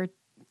described, where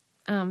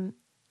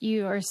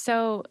you are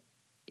so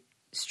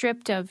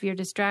stripped of your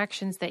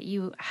distractions that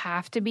you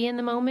have to be in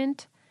the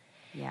moment.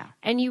 Yeah.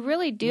 And you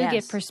really do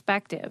get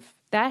perspective.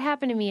 That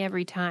happened to me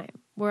every time,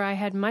 where I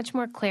had much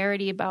more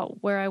clarity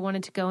about where I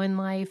wanted to go in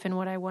life and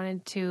what I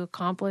wanted to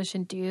accomplish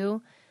and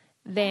do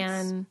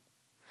than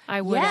I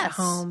would at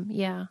home.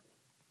 Yeah.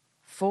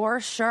 For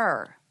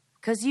sure.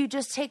 Because you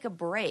just take a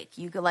break.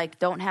 You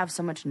don't have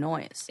so much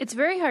noise. It's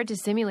very hard to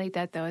simulate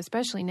that, though,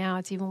 especially now.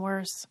 It's even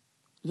worse.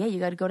 Yeah, you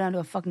got to go down to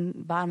a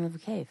fucking bottom of a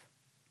cave.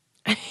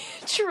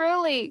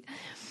 Truly.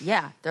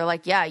 Yeah. They're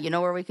like, yeah, you know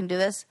where we can do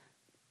this?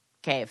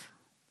 Cave.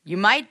 It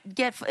might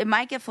get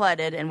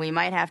flooded, and we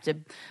might have to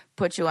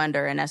put you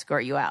under and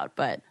escort you out.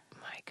 But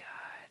my God,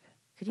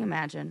 could you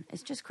imagine?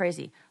 It's just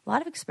crazy. A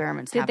lot of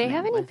experiments. Did they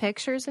have any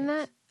pictures in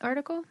that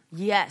article?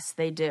 Yes,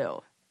 they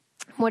do.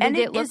 What did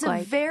it look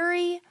like?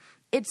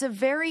 It's a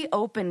very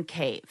open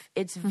cave.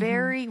 It's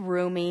very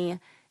roomy.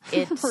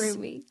 It's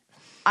roomy.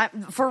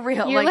 For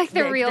real. You're like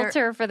the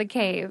realtor for the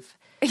cave.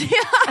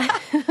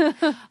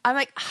 Yeah. I'm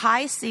like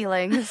high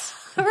ceilings.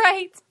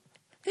 Right.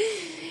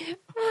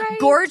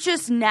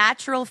 Gorgeous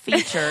natural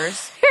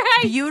features.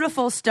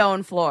 Beautiful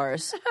stone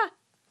floors.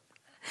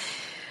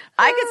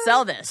 I could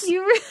sell this.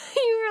 You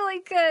really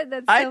could.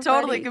 That's so I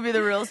totally funny. could be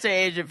the real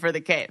estate agent for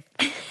the cave.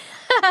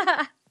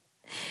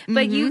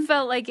 But you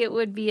felt like it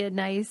would be a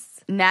nice,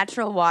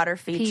 natural water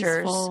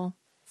features, peaceful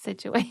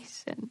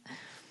situation.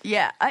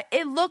 Yeah,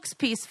 it looks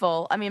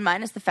peaceful. I mean,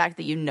 minus the fact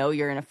that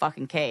you're in a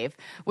fucking cave,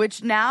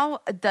 which now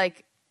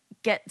like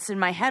gets in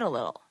my head a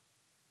little.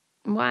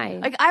 Why?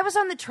 Like I was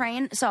on the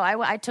train, so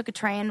I took a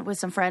train with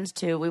some friends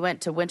too. We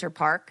went to Winter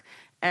Park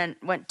and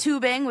went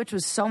tubing, which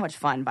was so much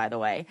fun, by the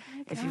way.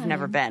 If you've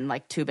never been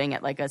like tubing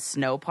at like a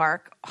snow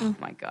park, oh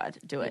my God,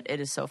 do it. It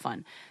is so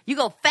fun. You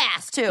go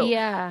fast too.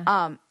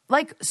 Yeah.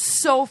 Like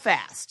so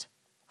fast.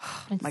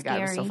 Oh it's my God,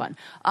 scary. it was so fun.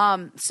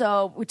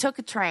 So we took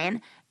a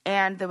train.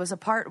 And there was a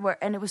part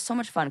and it was so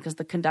much fun because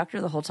the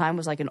conductor the whole time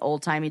was like an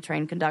old-timey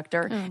train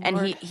conductor.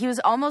 And he was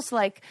almost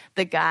like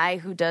the guy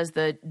who does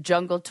the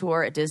jungle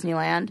tour at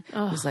Disneyland.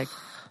 He's like,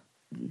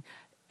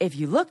 if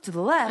you look to the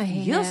left,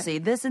 you'll see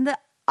this and that.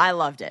 I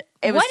loved it.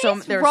 It was What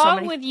is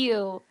wrong with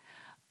you?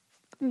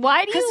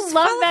 Why do you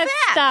love that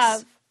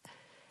stuff?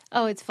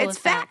 Oh, it's full of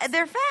facts.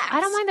 They're facts.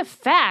 I don't mind the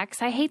facts.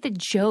 I hate the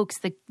jokes,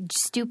 the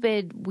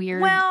stupid,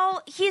 weird.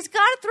 Well, he's got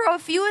to throw a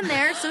few in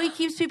there so he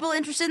keeps people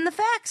interested in the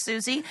facts,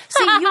 Susie.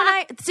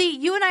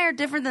 You and I are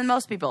different than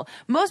most people.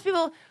 Most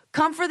people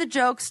come for the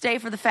jokes, stay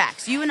for the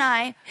facts. You and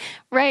I,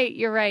 right?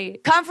 You're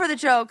right. Come for the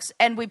jokes,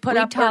 and we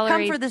come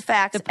for the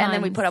facts, and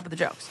then we put up with the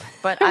jokes.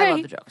 But I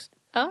love the jokes.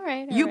 All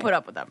right. You put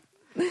up with them.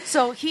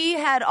 So he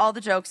had all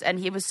the jokes, and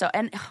he was oh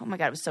my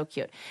God, it was so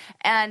cute.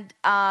 And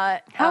how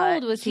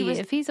old was he?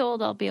 If he's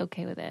old, I'll be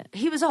okay with it.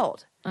 He was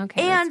old.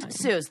 Okay. And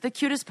Suze, the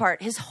cutest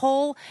part,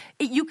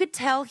 you could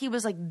tell he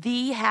was like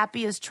the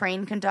happiest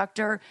train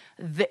conductor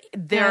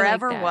there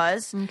ever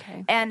was.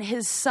 Okay. And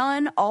his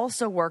son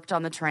also worked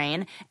on the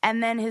train,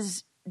 and then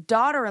his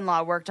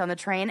daughter-in-law worked on the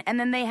train, and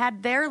then they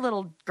had their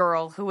little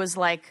girl who was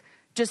like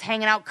just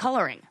hanging out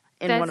coloring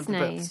in one of the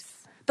booths.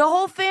 The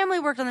whole family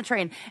worked on the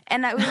train.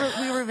 And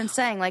we were even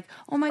saying, like,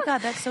 oh, my God,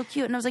 that's so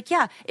cute. And I was like,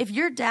 yeah, if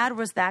your dad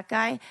was that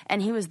guy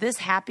and he was this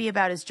happy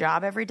about his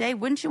job every day,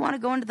 wouldn't you want to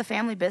go into the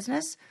family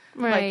business?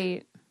 Right.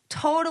 Like,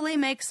 totally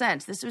makes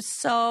sense. This was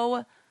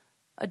so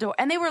adorable.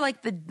 And they were,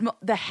 like,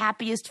 the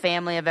happiest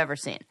family I've ever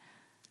seen.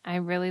 I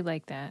really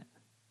like that.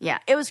 Yeah,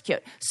 it was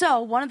cute.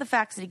 So one of the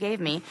facts that he gave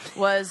me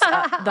was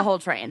the whole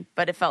train.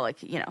 But it felt like,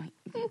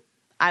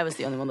 I was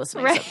the only one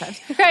listening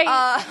sometimes.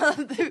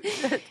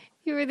 Right.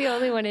 You were the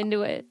only one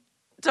into it.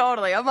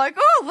 Totally. I'm like,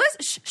 oh,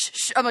 listen.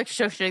 Shh. I'm like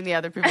shushing the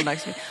other people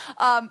next to me.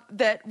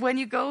 That when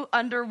you go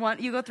through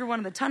one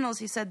of the tunnels,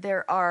 he said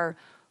there are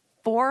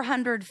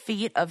 400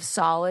 feet of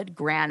solid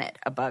granite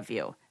above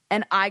you.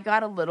 And I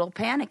got a little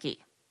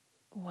panicky.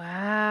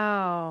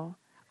 Wow.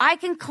 I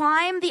can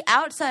climb the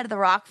outside of the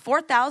rock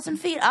 4,000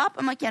 feet up.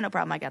 I'm like, yeah, no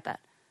problem. I got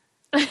that.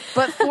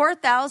 But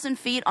 4,000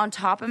 feet on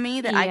top of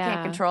me that I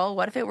can't control.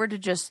 What if it were to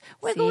just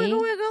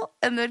wiggle,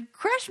 and then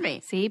crush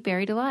me? See,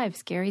 buried alive.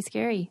 Scary.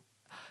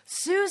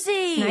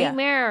 Susie.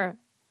 Nightmare.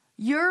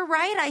 You're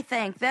right, I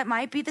think. That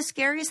might be the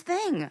scariest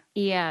thing.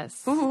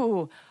 Yes.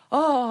 Ooh.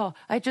 Oh,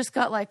 I just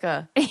got like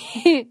a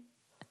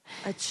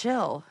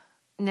chill.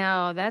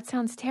 No, that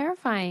sounds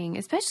terrifying.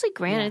 Especially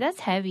granite. That's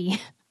heavy.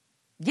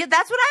 Yeah,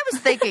 that's what I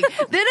was thinking.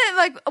 Then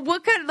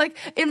what kind of,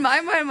 in my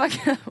mind, I'm like,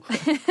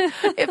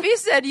 if he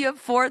said you have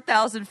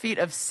 4,000 feet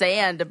of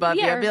sand above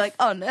you, I'd be like,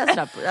 oh, that's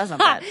not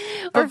bad.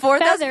 But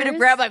 4,000 feet of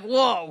granite, like,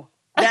 whoa,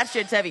 that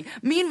shit's heavy.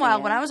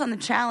 Meanwhile, when I was on the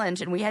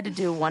challenge and we had to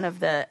do one of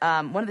the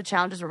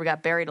challenges where we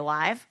got buried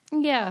alive.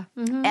 Yeah.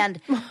 Mm-hmm.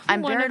 And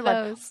I'm buried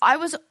alive. I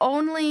was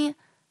only,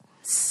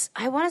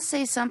 I want to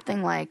say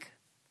something like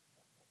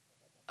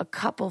a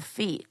couple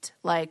feet,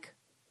 like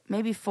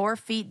maybe 4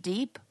 feet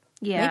deep.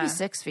 Yeah. Maybe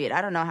 6 feet. I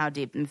don't know how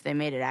deep, if they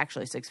made it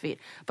actually 6 feet.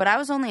 But I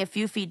was only a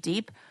few feet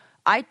deep.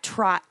 I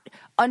tried.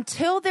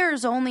 Until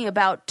there's only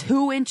about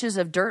 2 inches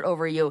of dirt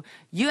over you,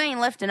 you ain't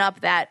lifting up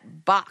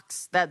that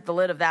box, the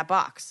lid of that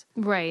box.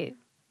 Right.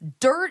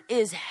 Dirt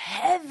is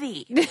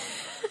heavy.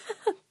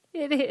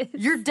 It is.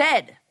 You're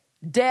dead.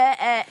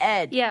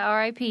 Dead. Yeah,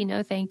 R.I.P.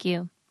 No, thank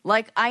you.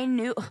 Like, I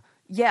knew.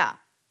 Yeah.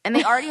 And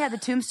they already had the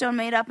tombstone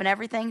made up and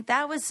everything.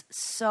 That was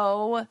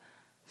so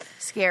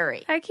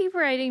scary. I keep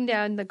writing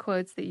down the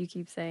quotes that you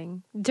keep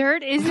saying.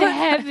 Dirt is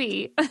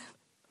heavy. It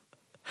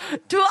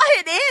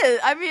is.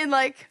 I mean,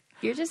 like,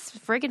 you're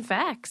just freaking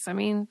facts. I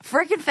mean,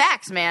 freaking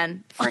facts,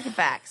 man. Freaking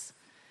facts.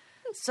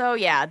 So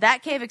yeah,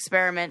 that cave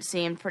experiment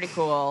seemed pretty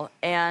cool,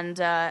 and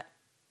it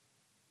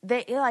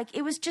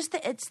was just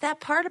it's that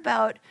part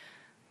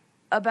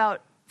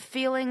about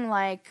feeling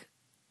like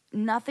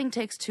nothing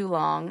takes too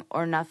long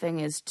or nothing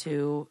is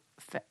too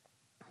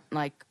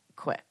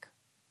quick.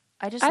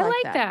 I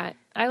like that.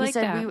 I like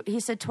that. He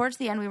said towards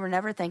the end we were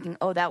never thinking,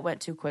 oh, that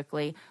went too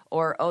quickly,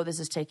 or oh, this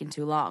is taking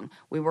too long.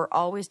 We were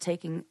always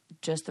taking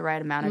just the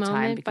right amount of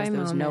time because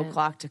there was no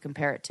clock to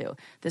compare it to.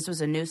 This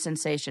was a new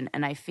sensation,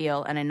 and I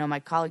feel, and I know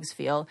my colleagues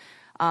feel,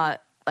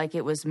 like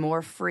it was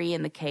more free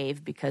in the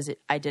cave because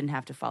I didn't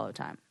have to follow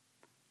time.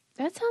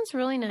 That sounds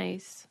really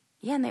nice.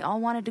 Yeah, and they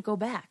all wanted to go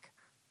back.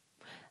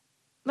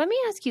 Let me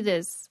ask you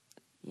this.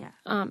 Yeah.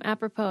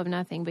 Apropos of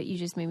nothing, but you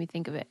just made me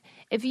think of it.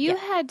 If you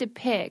had to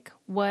pick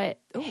what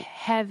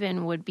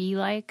heaven would be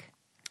like,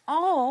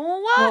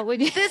 what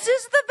would you? This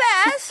is the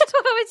best.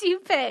 What would you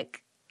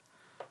pick?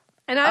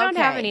 And I don't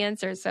have an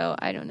answer, so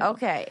I don't know.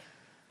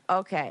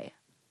 Okay.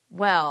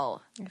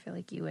 Well, I feel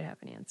like you would have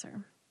an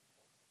answer.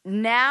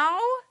 Now,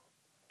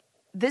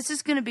 this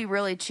is going to be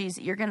really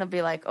cheesy. You're going to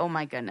be like, oh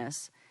my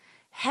goodness.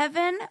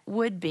 Heaven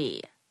would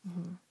be,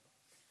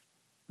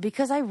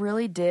 because I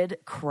really did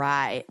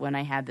cry when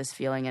I had this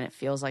feeling and it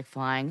feels like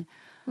flying,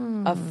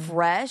 a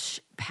fresh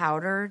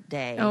powder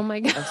day of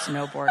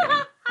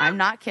snowboarding. I'm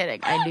not kidding.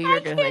 I knew you were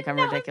going to think I'm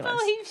ridiculous.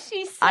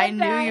 I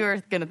knew you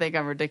were going to think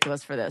I'm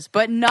ridiculous for this.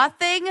 But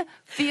nothing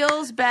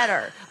feels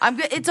better.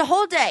 It's a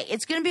whole day.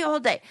 It's going to be a whole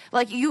day.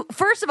 Like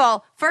first of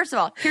all,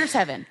 here's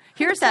heaven.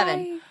 Here's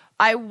heaven.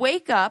 I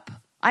wake up.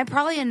 I'm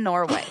probably in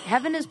Norway.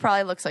 Heaven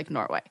probably looks like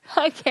Norway.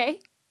 Okay.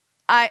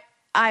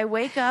 I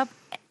wake up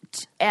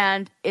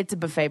and it's a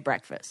buffet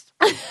breakfast.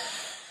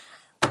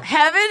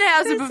 Heaven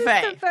has a buffet. This is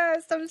the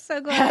best. I'm so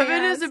glad.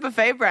 Heaven is a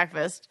buffet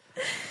breakfast.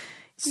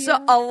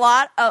 So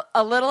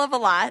a little of a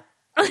lot.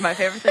 My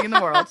favorite thing in the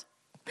world.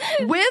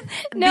 A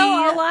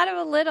lot of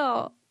a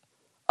little.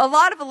 A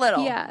lot of a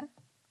little. Yeah.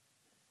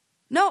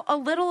 No, a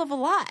little of a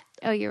lot.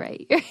 Oh, you're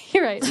right.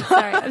 You're right.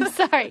 I'm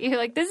sorry. You're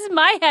like, this is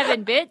my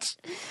heaven, bitch.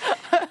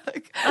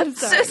 I'm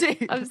sorry.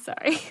 Sissy. I'm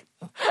sorry.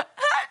 I'm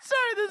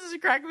sorry. This is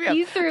cracking me up.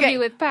 You threw me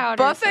with powder.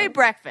 Buffet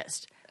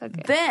breakfast.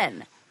 Okay.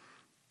 Then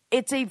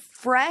it's a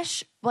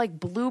fresh, like,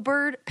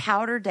 bluebird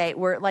powder day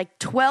where, like,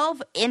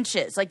 12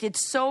 inches. Like,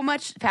 it's so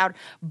much powder.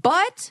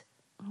 But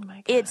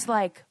it's,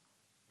 like,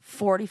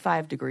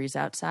 45 degrees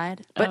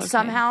outside. But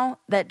somehow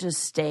that just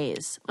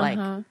stays. Like,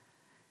 and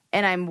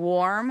I'm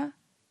warm.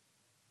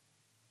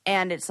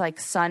 And it's, like,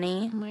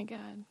 sunny. Oh, my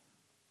God.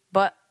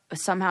 But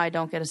somehow I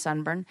don't get a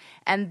sunburn.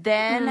 And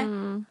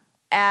then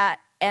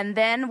and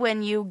then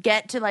when you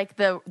get to, like,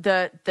 the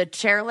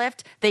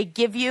chairlift, they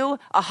give you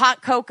a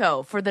hot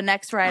cocoa for the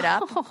next ride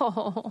up.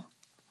 Oh,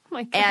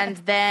 my God. And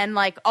then,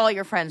 like, all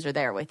your friends are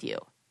there with you.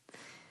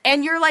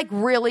 And you're, like,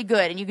 really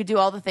good. And you could do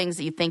all the things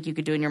that you think you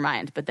could do in your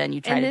mind. But then you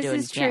try to do it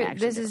and you can't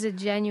actually. This is a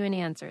genuine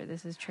answer.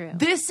 This is true.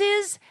 This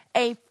is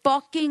a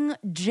fucking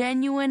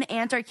genuine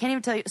answer. I can't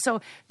even tell you.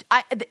 So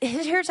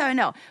here's how I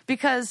know.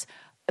 Because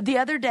the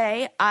other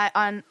day,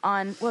 on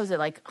what was it,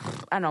 like,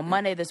 I don't know,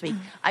 Monday this week,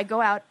 I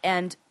go out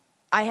and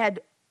I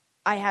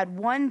had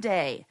one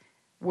day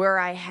where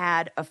I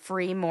had a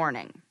free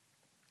morning.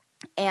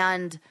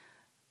 And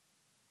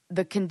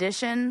the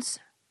conditions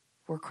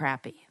were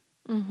crappy.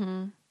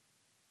 Mm-hmm.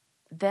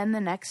 Then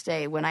the next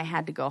day when I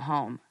had to go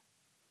home,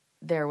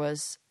 there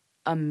was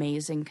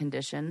amazing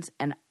conditions,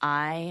 and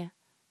I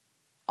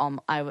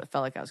felt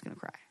like I was going to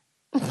cry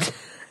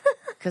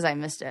because I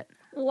missed it.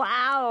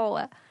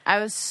 Wow. I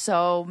was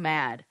so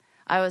mad.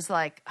 I was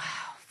like,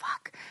 oh,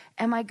 fuck.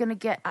 Am I going to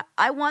get –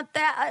 I want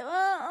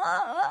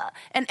that.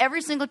 And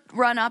every single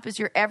run up is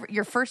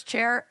your first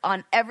chair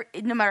on every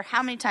 – no matter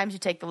how many times you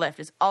take the lift,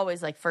 it's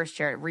always like first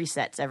chair. It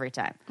resets every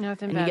time.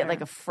 Nothing and better. You get like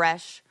a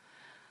fresh –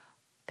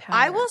 powder.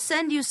 I will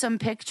send you some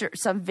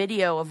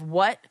video of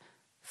what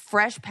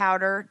fresh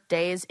powder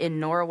days in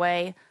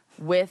Norway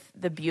with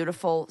the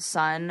beautiful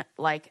sun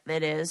like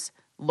it is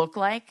look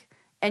like,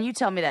 and you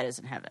tell me that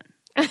isn't heaven.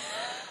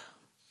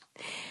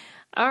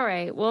 All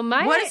right. Well,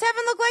 what does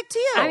heaven look like to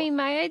you? I mean,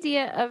 my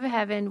idea of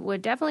heaven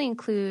would definitely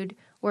include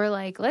where,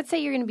 like, let's say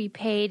you're going to be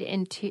paid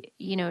in 2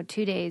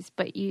 days,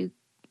 but you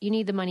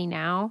need the money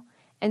now,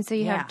 and so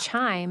you have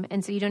Chime,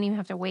 and so you don't even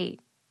have to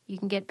wait. You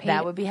can get paid.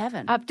 That would be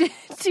heaven. Up to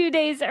 2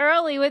 days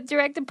early with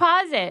direct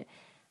deposit.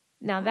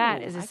 Now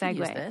that is a segue. I could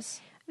use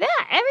this. Yeah,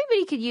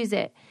 everybody could use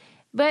it.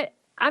 But,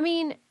 I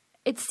mean,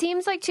 it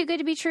seems like too good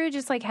to be true,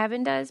 just like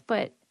heaven does,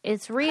 but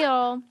it's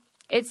real.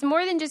 It's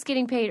more than just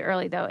getting paid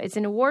early, though. It's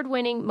an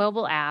award-winning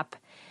mobile app.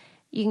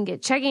 You can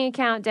get checking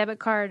account, debit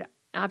card,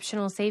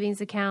 optional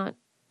savings account.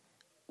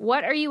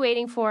 What are you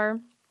waiting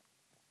for?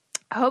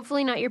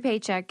 Hopefully not your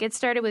paycheck. Get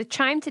started with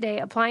Chime today.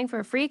 Applying for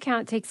a free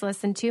account takes less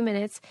than 2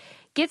 minutes.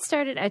 Get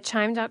started at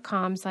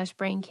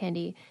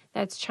chime.com/braincandy.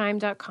 That's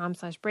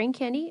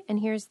chime.com/braincandy. And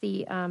here's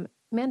the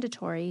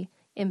mandatory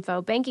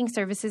info. Banking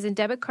services and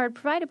debit card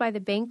provided by the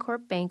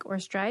Bancorp Bank or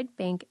Stride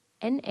Bank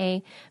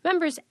N.A.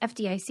 Members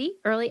FDIC.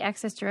 Early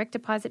access direct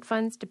deposit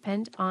funds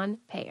depend on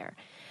payer.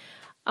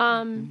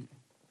 That's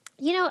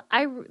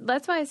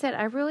why I said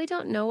I really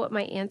don't know what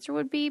my answer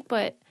would be,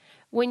 but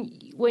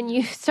when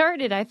you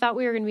started, I thought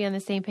we were going to be on the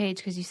same page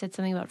because you said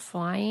something about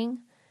flying.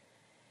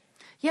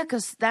 Yeah,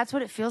 because that's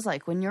what it feels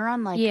like when you're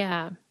on, like,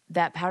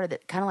 that powder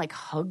that kind of, like,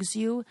 hugs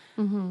you,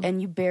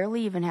 and you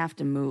barely even have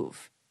to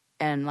move.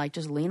 And, like,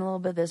 just lean a little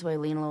bit this way,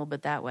 lean a little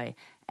bit that way.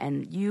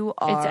 And you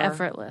are... It's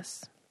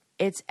effortless.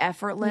 It's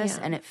effortless,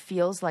 and it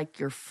feels like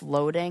you're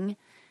floating.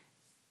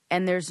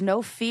 And there's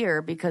no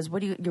fear because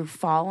you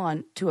fall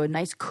on to a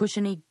nice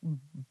cushiony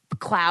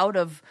cloud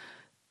of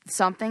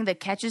something that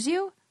catches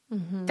you?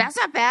 Mm-hmm. That's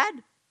not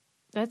bad.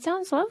 That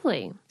sounds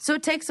lovely. So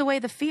it takes away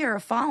the fear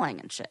of falling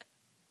and shit.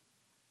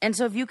 And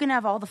so if you can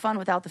have all the fun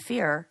without the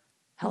fear,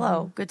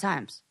 hello, good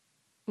times.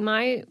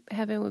 My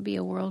heaven would be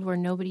a world where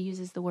nobody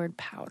uses the word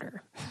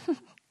powder.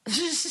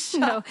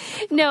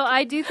 No,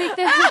 I do think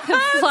that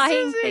the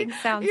flying thing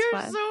sounds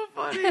fun. You're so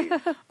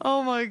funny.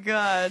 Oh my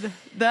God.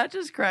 That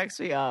just cracks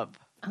me up.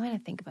 I'm going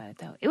to think about it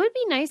though. It would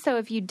be nice though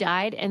if you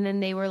died and then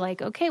they were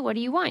like, okay, what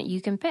do you want?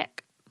 You can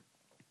pick.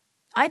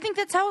 I think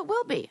that's how it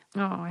will be.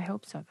 Oh, I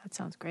hope so. That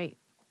sounds great.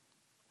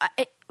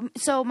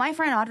 So my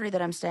friend Audrey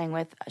that I'm staying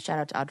with, shout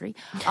out to Audrey,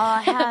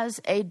 has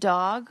a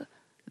dog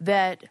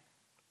that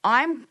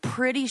I'm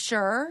pretty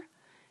sure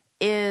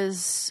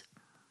was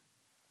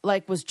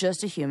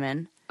just a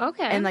human.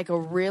 Okay. And like a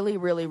really,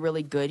 really,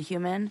 really good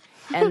human.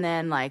 And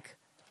then like,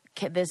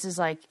 this is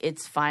like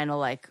its final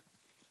like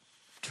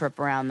trip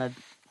around the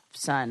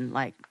sun.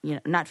 Like,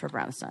 not trip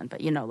around the sun,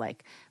 but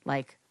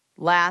like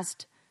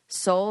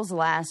soul's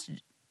last.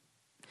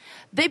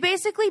 They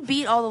basically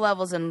beat all the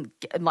levels in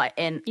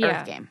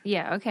Earth Game.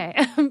 Yeah, okay.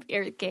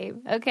 Earth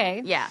Game.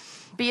 Okay. Yeah.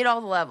 Beat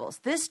all the levels.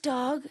 This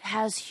dog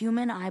has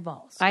human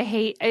eyeballs. I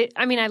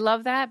mean, I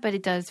love that, but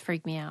it does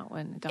freak me out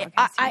when a dog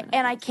has human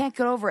eyeballs. I can't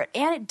get over it.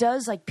 And it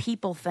does like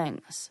people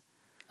things.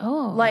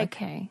 Oh,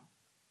 okay.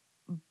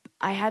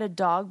 I had a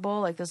dog bowl,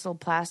 like this little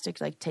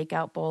plastic like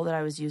takeout bowl that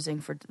I was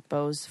using for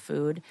Bo's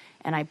food,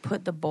 and I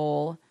put the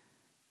bowl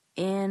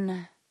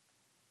in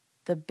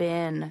the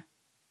bin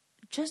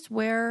just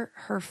where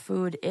her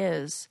food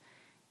is,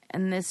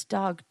 and this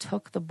dog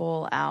took the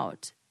bowl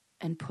out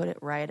and put it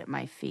right at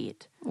my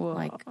feet. Whoa.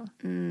 Like,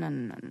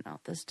 no,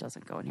 this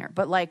doesn't go in here.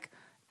 But like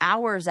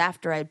hours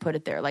after I'd put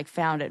it there, like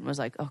found it and was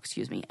like, oh,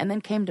 excuse me, and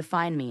then came to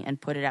find me and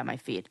put it at my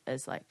feet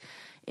as like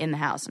in the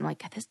house. I'm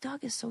like, this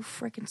dog is so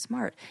freaking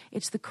smart.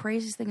 It's the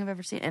craziest thing I've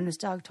ever seen. And this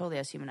dog totally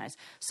has human eyes.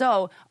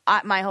 So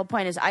my whole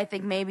point is, I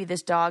think maybe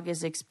this dog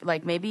is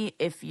like, maybe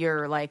if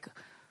you're like,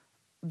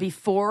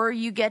 before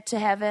you get to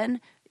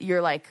heaven,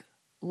 your like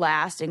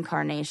last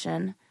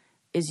incarnation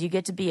is you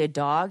get to be a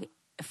dog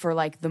for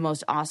like the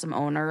most awesome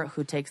owner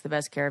who takes the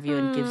best care of you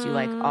and gives you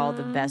like all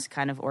the best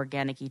kind of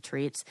organic-y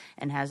treats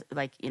and has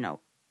like,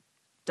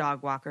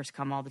 dog walkers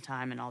come all the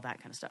time and all that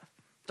kind of stuff.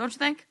 Don't you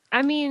think?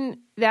 I mean,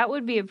 that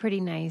would be a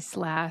pretty nice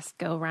last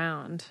go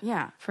round.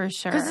 Yeah. For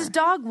sure. Because this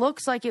dog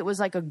looks like it was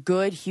like a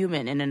good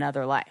human in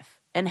another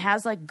life and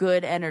has like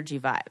good energy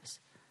vibes.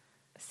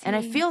 See? And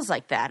it feels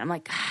like that. I'm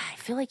like, I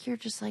feel like you're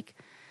just like,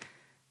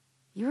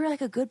 you were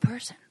like a good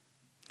person.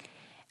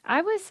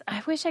 I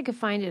wish I could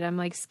find it. I'm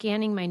like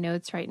scanning my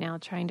notes right now,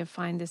 trying to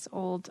find this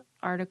old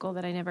article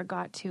that I never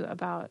got to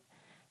about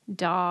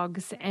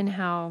dogs and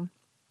how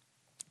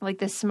like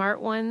the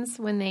smart ones,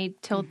 when they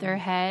tilt their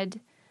head,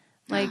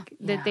 like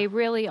that they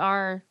really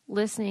are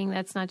listening.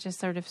 That's not just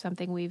sort of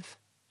something we've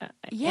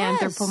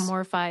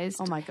anthropomorphized.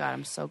 Oh my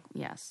God.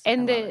 Yes.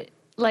 And the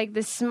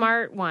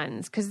smart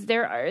ones, because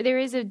there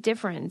is a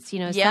difference.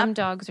 Some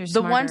dogs are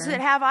smarter. The ones that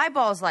have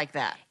eyeballs like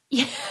that.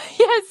 Yeah,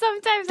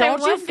 sometimes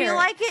Don't you feel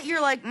like it? You're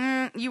like,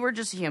 you were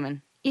just a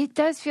human. It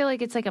does feel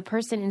like it's like a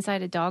person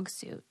inside a dog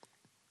suit.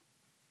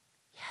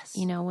 Yes.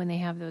 When they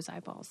have those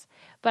eyeballs.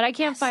 But I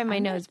can't find my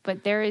notes,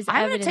 but there is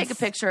evidence. I'm going to take a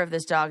picture of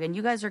this dog, and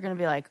you guys are going to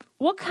be like,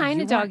 what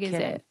kind of dog is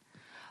it?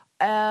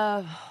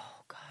 Oh,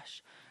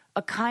 gosh.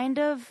 A kind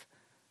of,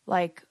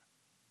 like,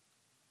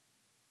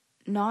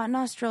 not an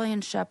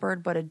Australian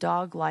Shepherd, but a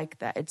dog like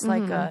that. It's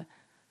like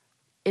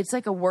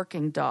a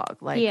working dog.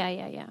 Like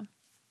Yeah.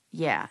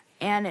 Yeah.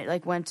 And it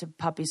like went to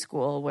puppy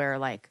school where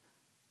like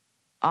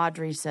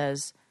Audrey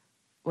says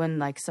when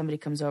like somebody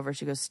comes over,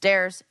 she goes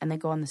stairs, and they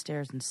go on the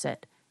stairs and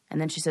sit. And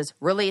then she says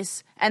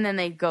release, and then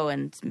they go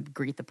and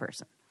greet the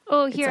person.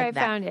 Oh, here I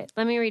found it.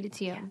 Let me read it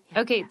to you.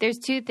 Yeah. Okay, there's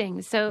two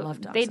things. So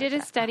they did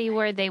a study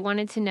where they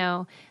wanted to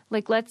know,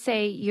 like, let's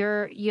say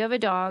you have a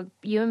dog,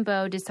 you and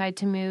Bo decide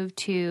to move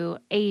to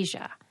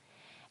Asia.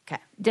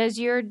 Okay. Does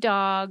your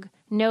dog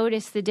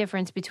notice the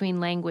difference between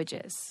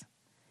languages?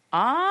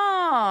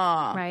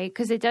 Ah. Right?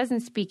 Because it doesn't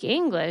speak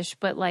English,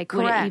 but like,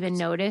 Correct. would it even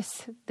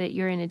notice that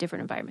you're in a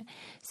different environment?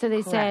 So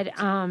they said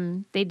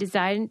they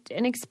designed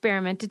an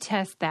experiment to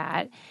test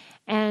that.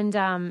 And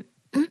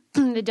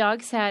the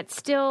dog sat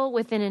still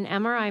within an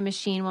MRI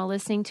machine while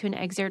listening to an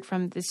excerpt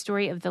from the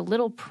story of The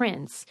Little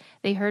Prince.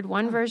 They heard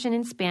one version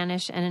in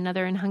Spanish and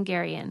another in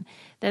Hungarian.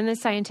 Then the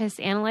scientists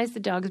analyzed the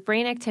dog's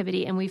brain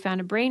activity, and we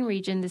found a brain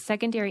region, the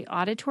secondary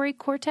auditory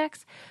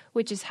cortex,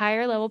 which is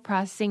higher level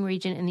processing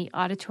region in the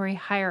auditory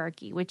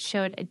hierarchy, which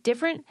showed a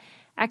different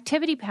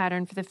activity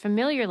pattern for the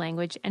familiar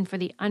language and for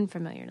the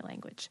unfamiliar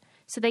language.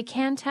 So they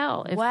can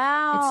tell if it's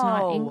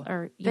not English.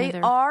 Or, they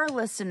are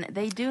listening.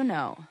 They do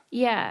know.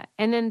 Yeah.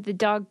 And then the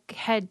dog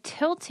head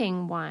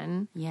tilting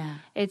one,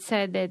 it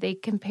said that they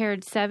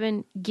compared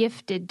 7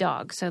 gifted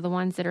dogs. So the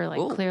ones that are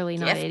like clearly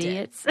not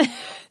idiots.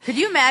 Could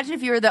you imagine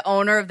if you were the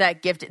owner of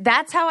that gifted?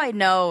 That's how I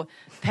know.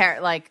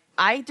 Like,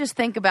 I just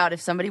think about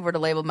if somebody were to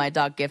label my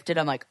dog gifted,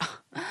 I'm like,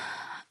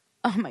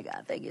 oh my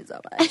God, thank you so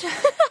much.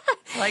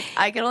 Like,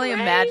 I can only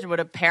imagine what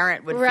a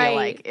parent would feel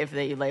like if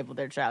they labeled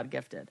their child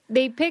gifted.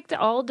 They picked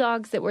all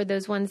dogs that were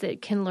those ones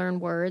that can learn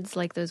words,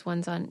 like those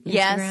ones on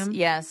Instagram.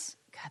 Yes.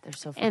 God, they're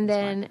so fucking And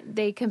then smart.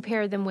 they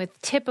compared them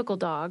with typical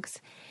dogs.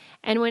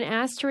 And when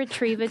asked to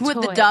retrieve a toy...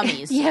 With the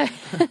dummies. Yeah.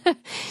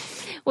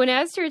 When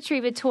asked to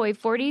retrieve a toy,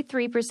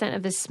 43%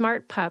 of the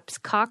smart pups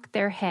cock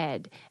their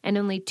head and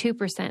only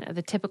 2% of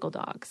the typical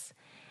dogs.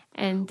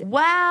 And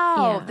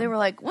wow. Yeah. They were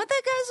like, what'd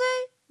that guy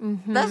say?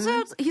 Mm-hmm. That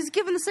sounds, he's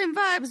giving the same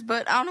vibes,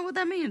 but I don't know what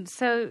that means.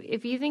 So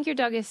if you think your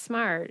dog is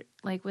smart,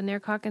 like when they're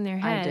cocking their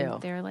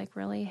head, they're like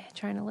really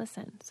trying to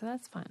listen. So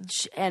that's fun.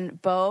 And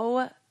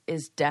Bo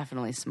is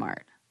definitely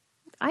smart.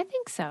 I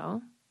think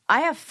so.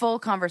 I have full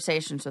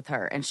conversations with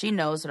her, and she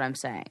knows what I'm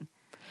saying.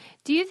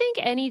 Do you think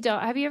any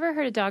dog... Have you ever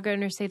heard a dog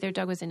owner say their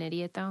dog was an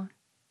idiot, though?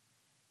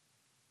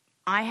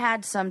 I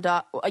had some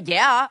dog...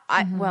 Yeah.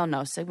 Well,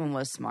 no, Sigmund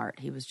was smart.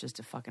 He was just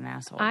a fucking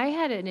asshole. I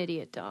had an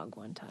idiot dog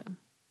one time.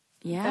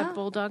 Yeah? That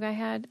bulldog I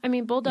had. I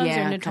mean, bulldogs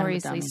are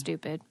notoriously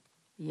stupid.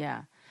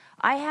 Yeah.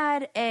 I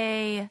had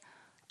a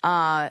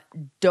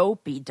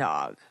dopey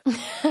dog.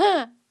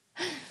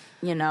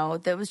 You know,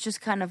 that was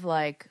just kind of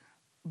like...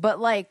 But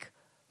like...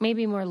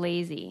 Maybe more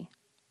lazy.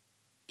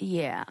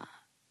 Yeah.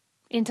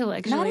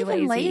 Intellectually lazy. Not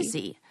even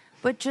lazy,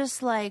 but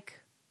just like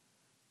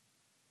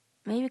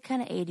maybe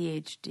kind of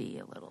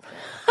ADHD a little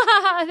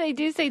bit. They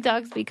do say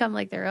dogs become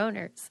like their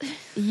owners.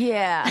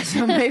 Yeah,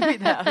 so maybe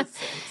that was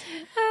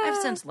it.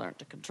 I've since learned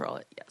to control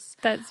it, yes.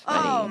 That's funny.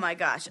 Oh my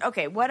gosh.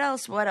 Okay, what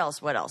else? What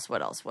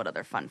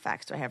other fun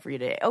facts do I have for you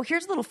today? Oh,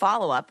 here's a little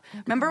follow-up.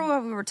 Okay. Remember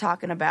when we were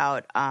talking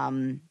about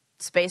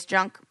space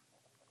junk?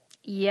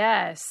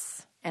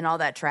 Yes. And all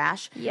that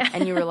trash? Yeah.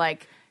 And you were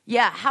like...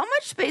 Yeah, how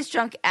much space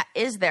junk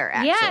is there,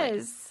 actually?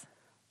 Yes.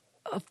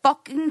 A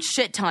fucking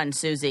shit ton,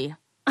 Susie.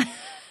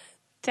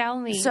 Tell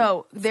me.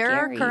 So there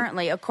are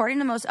currently, according to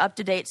the most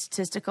up-to-date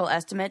statistical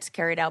estimates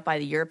carried out by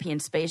the European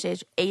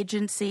Space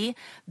Agency,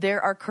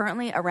 there are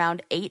currently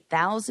around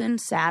 8,000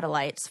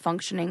 satellites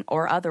functioning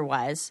or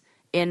otherwise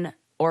in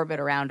orbit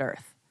around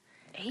Earth.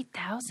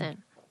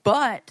 8,000?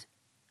 But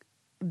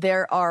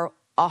there are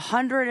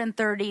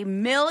 130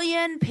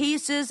 million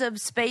pieces of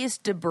space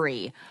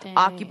debris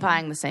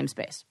occupying the same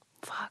space.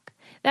 Fuck.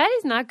 That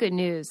is not good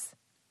news.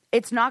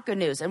 It's not good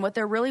news. And what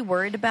they're really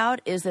worried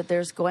about is that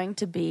there's going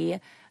to be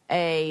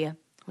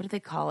what do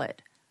they call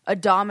it? A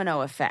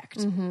domino effect.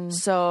 Mm-hmm.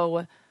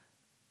 So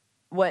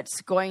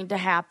what's going to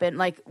happen,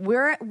 like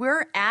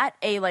we're at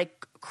a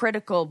like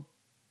critical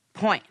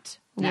point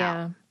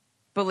now,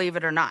 believe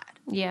it or not.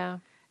 Yeah.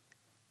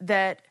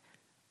 That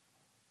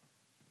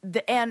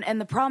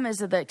and the problem is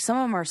that like, some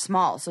of them are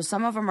small. So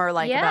some of them are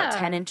like about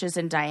 10 inches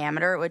in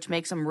diameter, which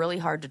makes them really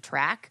hard to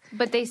track.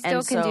 But they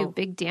still can do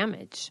big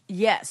damage.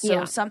 Yes.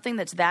 So something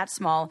that's that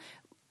small,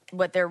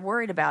 what they're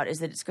worried about is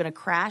that it's going to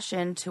crash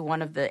into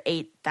one of the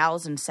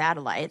 8,000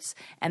 satellites,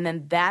 and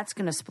then that's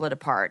going to split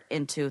apart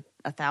into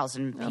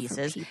 1,000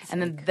 pieces.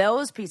 And then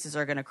those pieces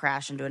are going to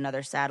crash into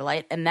another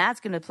satellite, and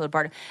that's going to split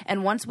apart.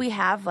 And once we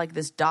have like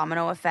this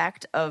domino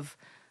effect of,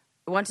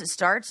 once it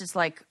starts, it's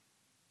like,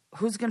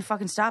 who's going to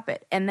fucking stop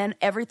it? And then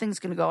everything's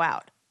going to go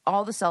out.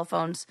 All the cell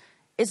phones.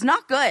 It's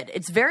not good.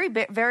 It's very,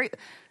 very,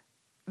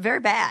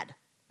 very bad.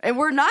 And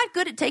we're not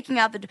good at taking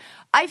out the...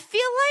 I feel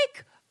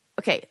like...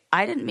 Okay,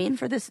 I didn't mean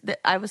for this.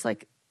 I was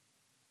like,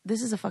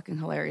 this is a fucking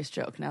hilarious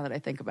joke now that I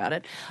think about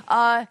it.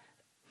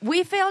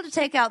 We failed to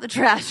take out the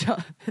trash in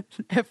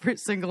every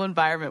single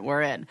environment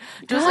we're in.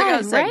 Just like I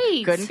was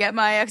saying, couldn't get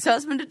my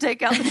ex-husband to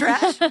take out the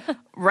trash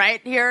right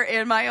here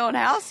in my own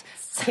house.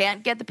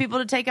 Can't get the people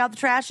to take out the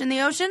trash in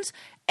the oceans.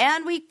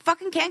 And we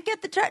fucking can't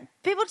get the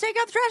people to take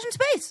out the trash in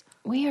space.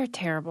 We are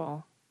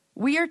terrible.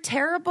 We are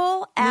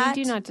terrible at...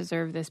 We do not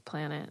deserve this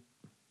planet.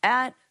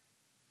 At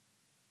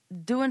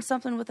doing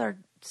something with our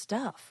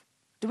stuff.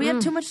 Do we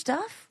have too much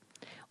stuff?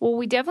 Well,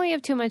 we definitely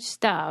have too much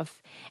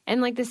stuff.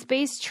 And like the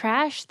space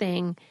trash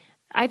thing,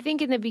 I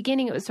think in the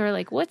beginning it was sort of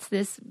like, what's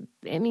this?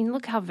 I mean,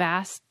 look how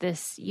vast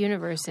this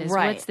universe is.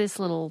 Right. What's this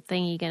little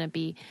thingy going to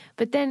be?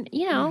 But then,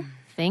 you know,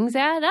 things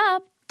add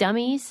up,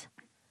 dummies.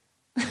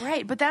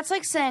 Right. But that's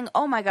like saying,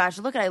 oh my gosh,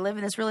 look, I live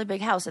in this really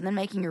big house, and then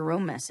making your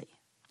room messy.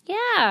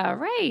 Yeah,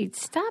 right.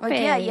 Stop it.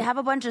 Yeah, you have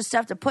a bunch of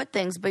stuff to put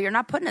things, but you're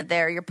not putting it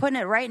there. You're putting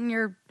it right in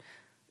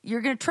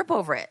you're going to trip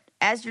over it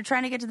as you're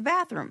trying to get to the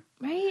bathroom.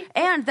 Right.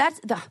 And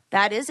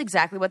that is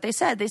exactly what they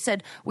said. They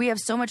said, we have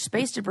so much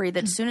space debris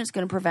that soon it's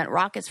going to prevent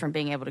rockets from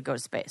being able to go to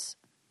space.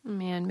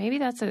 Man, maybe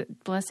that's a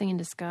blessing in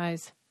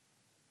disguise.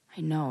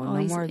 I know.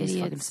 No more of these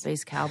fucking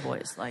space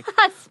cowboys. Like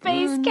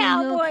space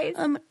cowboys.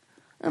 I'm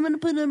going to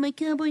put on my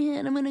cowboy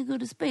hat. I'm going to go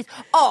to space.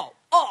 Oh.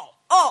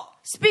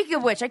 Speaking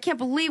of which, I can't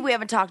believe we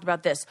haven't talked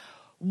about this.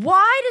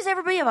 Why does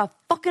everybody have a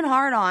fucking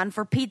hard-on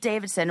for Pete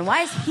Davidson? And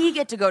why does he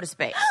get to go to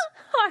space?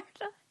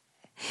 Hard-on.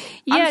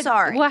 Yeah, I'm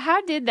sorry. Well,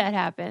 how did that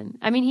happen?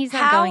 I mean, he's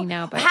not going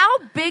now, but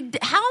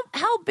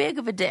how big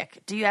of a dick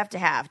do you have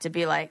to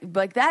be like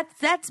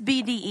that's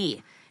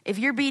BDE? If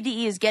your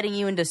BDE is getting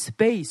you into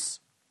space.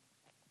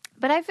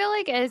 But I feel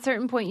like at a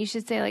certain point you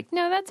should say like,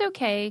 no, that's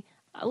okay.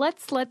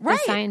 Let's let the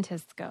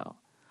scientists go.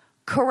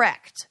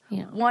 Correct.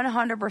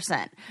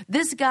 100%.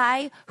 This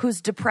guy who's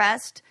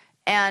depressed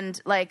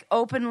and like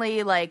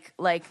openly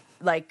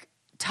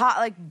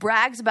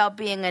brags about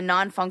being a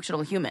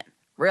non-functional human.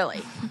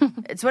 Really.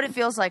 It's what it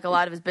feels like a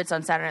lot of his bits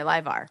on Saturday Night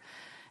Live are.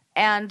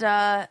 And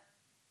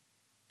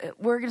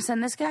we're going to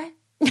send this guy?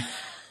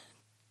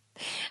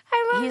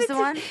 I love He's the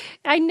one?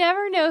 I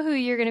never know who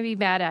you're going to be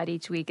mad at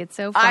each week. It's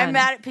so fun. I'm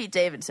mad at Pete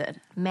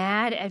Davidson.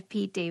 Mad at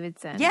Pete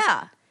Davidson.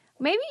 Yeah.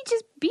 Maybe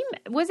just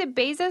was it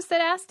Bezos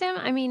that asked him?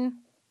 I mean,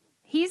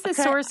 he's the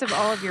source of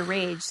all of your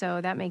rage,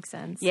 so that makes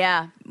sense.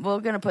 Yeah.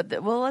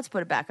 Let's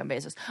put it back on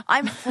Bezos.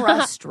 I'm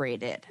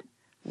frustrated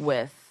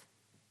with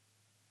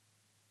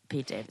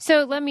Pete Davidson.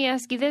 So let me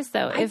ask you this,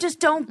 though. I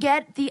don't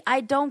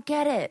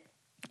get it.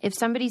 If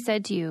somebody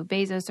said to you,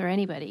 Bezos or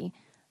anybody,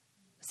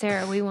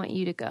 Sarah, we want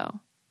you to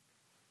go,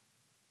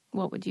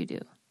 what would you do?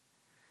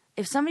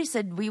 If somebody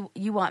said,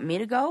 you want me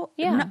to go?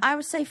 Yeah. No, I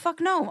would say, fuck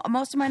no.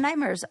 Most of my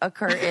nightmares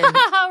occur in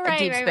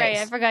deep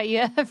space.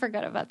 Right. I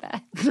forgot about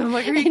that. I'm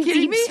like, are you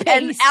kidding me? Space.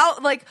 And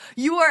out, like,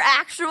 you are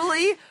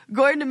actually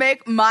going to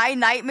make my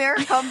nightmare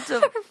come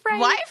to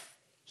life?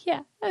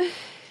 Yeah.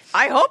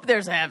 I hope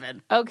there's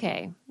heaven.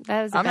 Okay.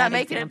 I'm not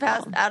making it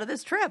out of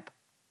this trip.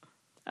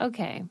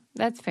 Okay.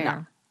 That's fair.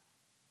 No.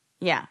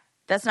 Yeah.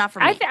 That's not for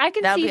me. I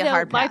can That'll see be a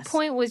hard pass. My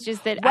point was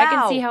just that wow, I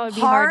can see how it'd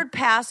be hard.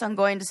 pass on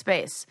going to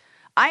space.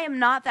 I am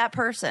not that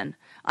person.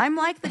 I'm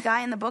like the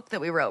guy in the book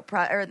that we wrote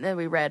that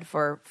we read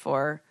for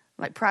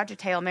like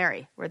Project Hail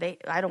Mary, where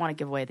I don't want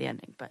to give away the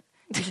ending, but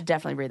you should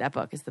definitely read that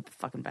book. It's the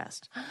fucking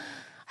best.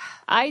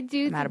 I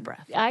do. I'm out of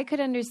breath. I could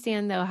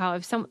understand though how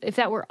if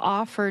that were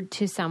offered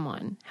to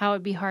someone, how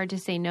it'd be hard to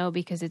say no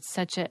because it's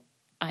such a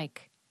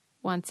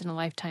once in a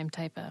lifetime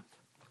type of.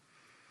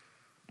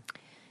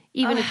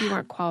 Even if you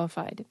weren't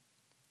qualified.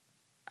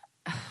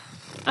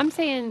 I'm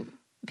saying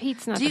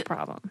Pete's not the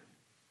problem.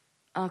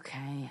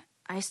 Okay.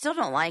 I still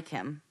don't like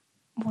him.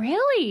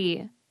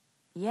 Really?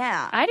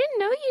 Yeah. I didn't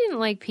know you didn't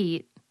like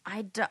Pete.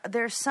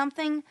 There's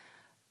something...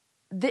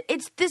 This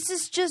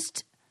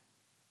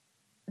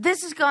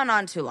has gone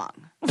on too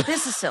long.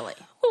 This is silly.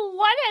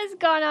 What has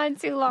gone on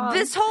too long?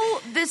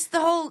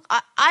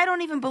 I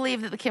don't even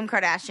believe that the Kim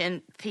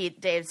Kardashian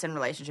Pete Davidson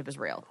relationship is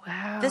real.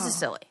 Wow. This is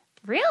silly.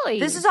 Really?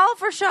 This is all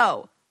for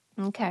show.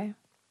 Okay.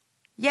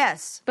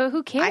 Yes. But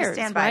who cares? I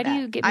stand by Why that. do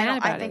you get mad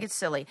about it? I think it's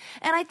silly.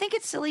 And I think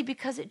it's silly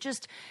because it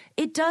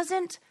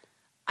doesn't,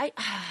 I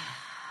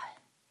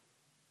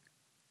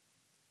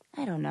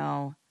don't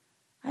know.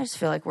 I just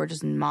feel like we're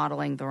just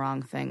modeling the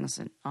wrong things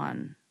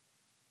on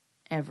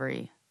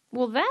every.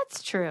 Well,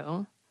 that's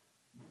true.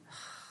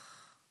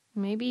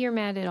 Maybe you're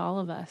mad at all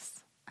of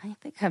us. I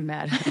think I'm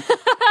mad at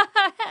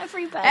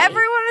everybody.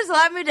 Everyone has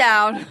let me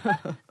down.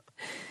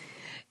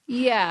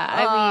 Yeah,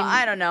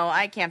 I don't know.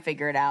 I can't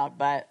figure it out,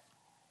 but.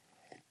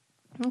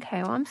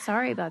 Okay, well, I'm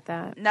sorry about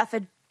that.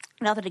 Nothing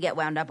to get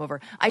wound up over.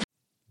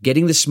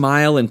 Getting the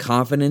smile and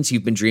confidence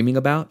you've been dreaming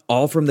about,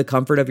 all from the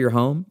comfort of your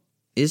home,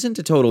 isn't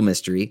a total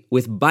mystery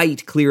with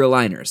Byte clear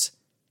aligners.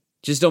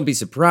 Just don't be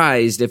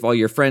surprised if all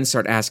your friends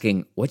start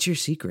asking, what's your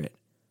secret?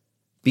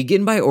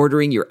 Begin by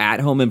ordering your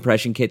at-home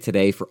impression kit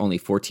today for only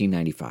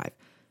 $14.95.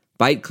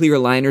 Byte clear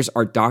aligners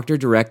are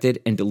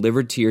doctor-directed and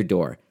delivered to your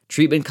door.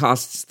 Treatment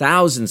costs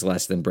thousands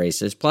less than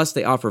braces, plus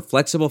they offer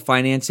flexible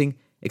financing,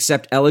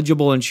 accept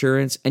eligible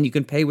insurance, and you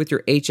can pay with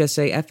your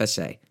HSA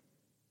FSA.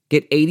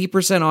 Get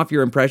 80% off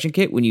your impression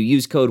kit when you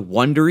use code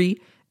WONDERY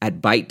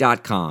at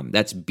Byte.com.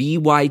 That's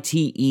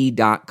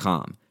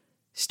BYTE.com.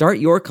 Start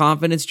your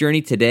confidence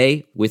journey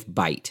today with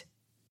Byte.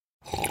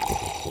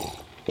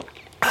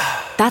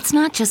 That's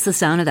not just the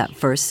sound of that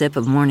first sip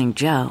of Morning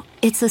Joe.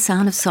 It's the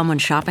sound of someone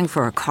shopping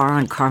for a car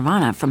on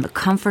Carvana from the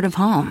comfort of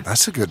home.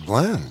 That's a good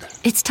blend.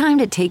 It's time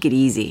to take it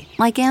easy,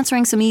 like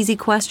answering some easy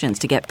questions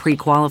to get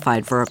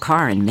pre-qualified for a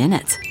car in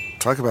minutes.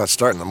 Talk about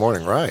starting the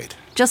morning right.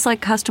 Just like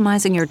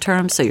customizing your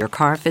terms so your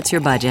car fits your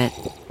budget.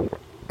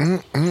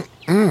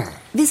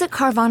 Visit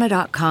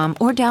Carvana.com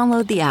or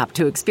download the app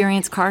to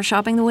experience car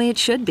shopping the way it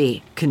should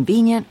be.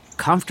 Convenient,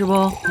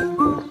 comfortable.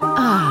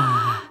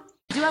 I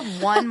do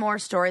have one more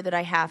story that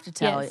I have to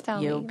tell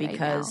you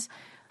because right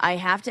I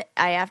have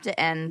to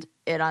end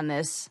it on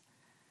this.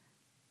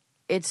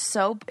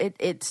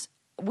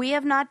 We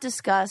have not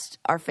discussed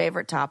our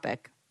favorite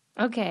topic.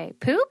 Okay,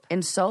 poop?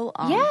 In so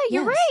long. Yeah,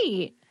 you're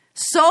right.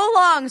 So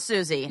long,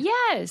 Susie.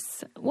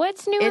 Yes.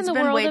 What's new in the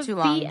been world way of too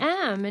long.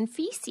 BM and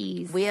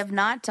feces? We have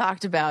not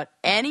talked about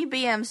any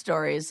BM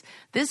stories.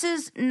 This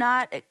is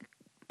not,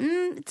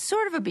 it's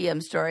sort of a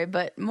BM story,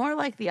 but more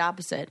like the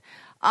opposite.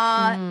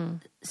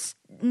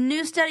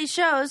 New study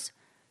shows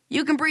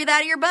you can breathe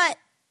out of your butt.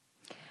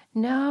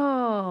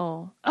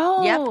 No.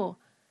 Oh. Yep.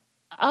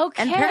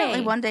 Okay. And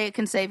apparently one day it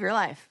can save your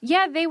life.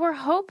 Yeah, they were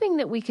hoping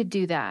that we could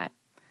do that.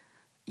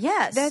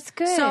 Yes. That's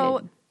good.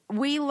 So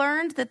we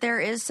learned that there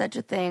is such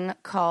a thing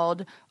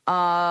called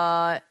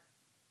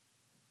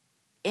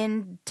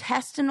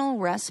intestinal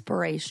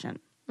respiration.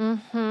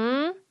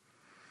 Mm-hmm.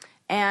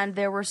 And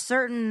there were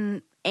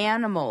certain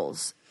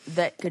animals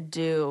that could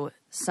do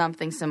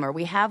something similar.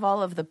 We have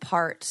all of the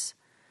parts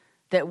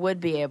that would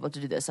be able to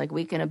do this. Like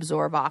we can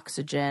absorb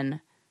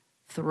oxygen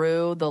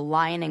through the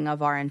lining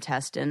of our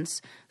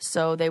intestines.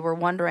 So they were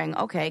wondering,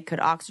 okay, could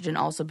oxygen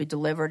also be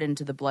delivered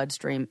into the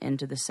bloodstream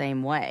into the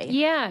same way?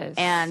 Yes.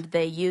 And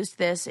they used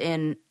this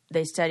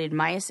they studied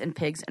mice and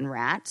pigs and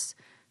rats.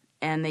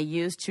 and they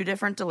used 2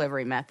 different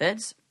delivery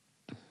methods.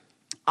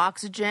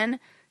 Oxygen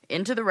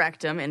into the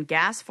rectum in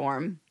gas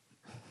form,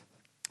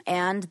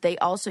 and they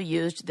also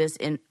used this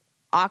in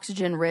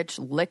oxygen-rich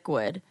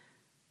liquid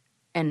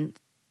and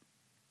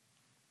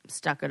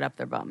stuck it up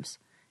their bums.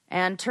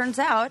 And turns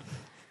out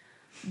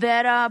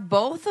that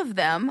both of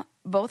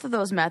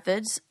those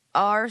methods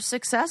are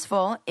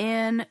successful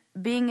in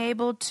being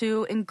able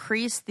to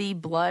increase the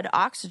blood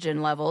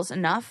oxygen levels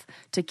enough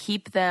to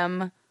keep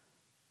them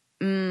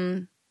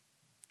to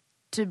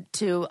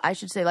I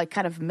should say, like,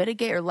 kind of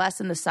mitigate or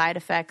lessen the side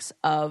effects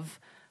of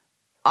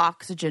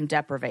oxygen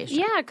deprivation.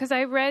 Yeah, because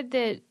I read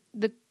that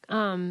the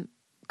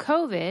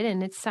COVID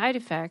and its side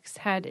effects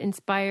had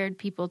inspired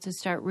people to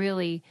start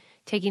really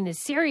taking this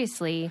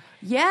seriously.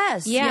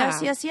 Yes, Yeah.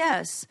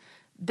 yes.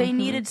 They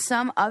needed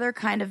some other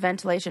kind of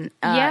ventilation.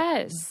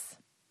 Yes.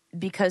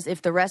 Because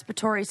if the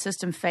respiratory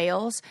system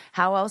fails,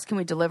 how else can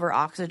we deliver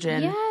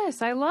oxygen?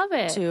 Yes, I love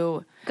it.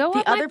 To Go the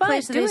up my other butt,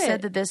 place that do they it.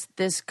 said that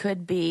this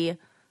could be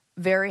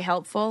very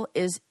helpful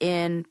is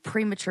in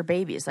premature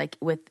babies, like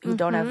who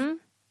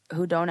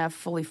don't have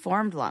fully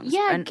formed lungs.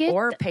 Yeah,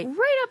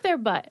 right up their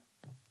butt.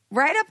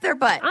 Right up their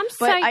butt. I'm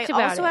but psyched I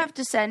about also it. have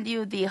to send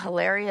you the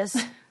hilarious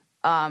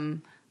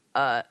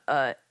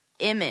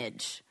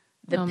image.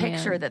 The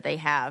picture that they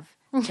have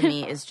to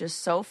me is just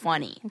so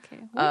funny. Okay.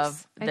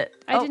 Of Whoops. the,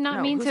 I did not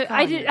mean who's to.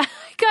 I calling did. you?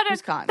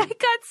 Who's calling you?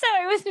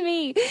 It was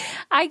me.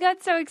 I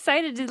got so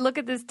excited to look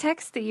at this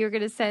text that you were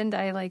going to send.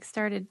 I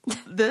started.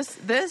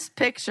 This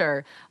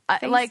picture,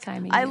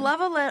 FaceTiming I you.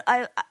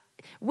 love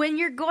when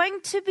you're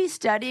going to be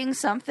studying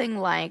something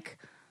like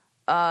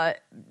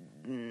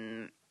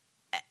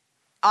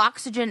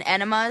oxygen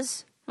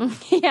enemas,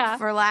 Yeah.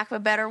 for lack of a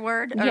better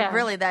word, or Yeah.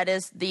 really that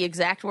is the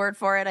exact word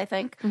for it, I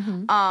think.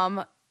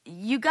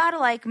 You got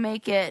to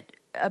make it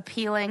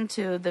appealing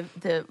to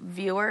the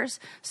viewers.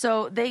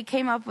 So they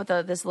came up with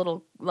this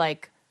little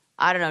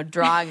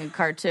drawing and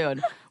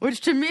cartoon,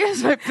 which to me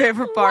is my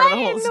favorite part of the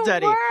whole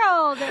study.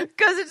 World?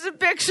 Because it's a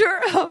picture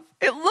of,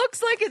 it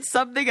looks like it's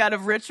something out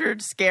of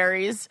Richard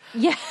Scarry's.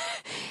 Yeah.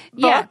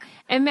 Yeah. Book.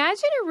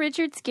 Imagine a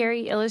Richard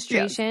Scarry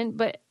illustration,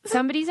 but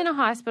somebody's in a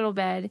hospital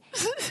bed.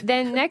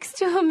 Then next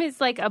to him is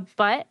a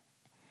butt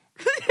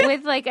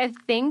with a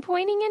thing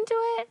pointing into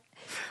it.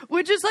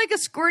 Which is like a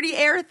squirty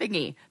air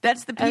thingy.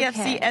 That's the PFC,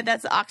 Okay. and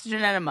that's the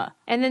oxygen enema.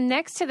 And then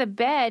next to the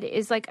bed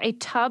is a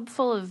tub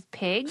full of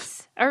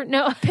pigs. Or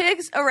no,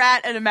 Pigs, a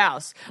rat, and a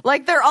mouse.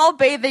 They're all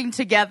bathing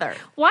together.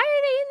 why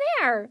are they in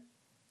there?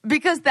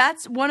 Because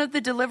that's one of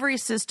the delivery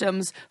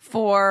systems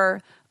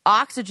for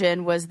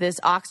oxygen, was this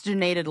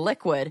oxygenated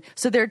liquid.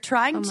 So they're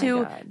trying Oh my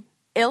to God.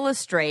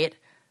 illustrate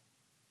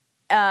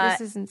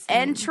This is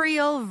insane.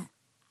 enteral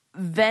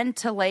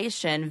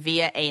ventilation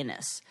via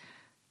anus.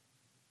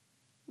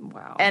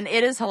 Wow. And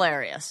it is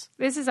hilarious.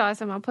 This is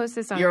awesome. I'll post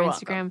this on You're our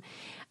Instagram.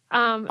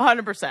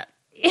 100%.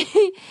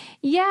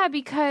 Yeah,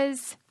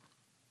 because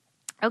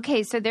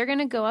so they're going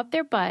to go up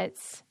their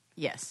butts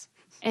Yes.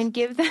 and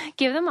give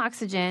them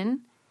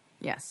oxygen.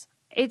 Yes.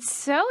 It's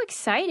so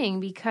exciting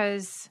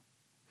because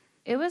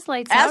it was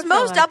lights out As for a lot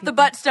most of up the people.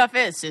 butt stuff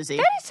is, Susie.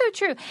 That is so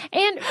true.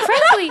 And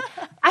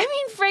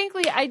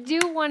frankly, I do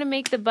want to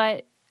make the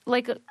butt a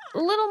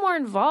little more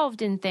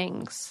involved in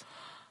things.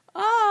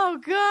 Oh,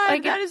 God.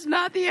 Like that is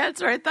not the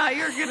answer I thought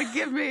you were going to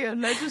give me.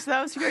 And that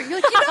was great. You're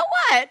like, you know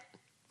what?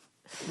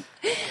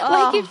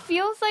 It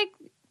feels like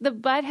the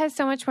butt has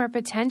so much more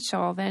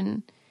potential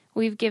than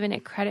we've given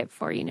it credit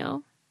for,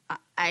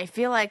 I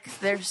feel like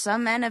there's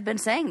some men have been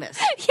saying this.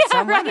 Yeah,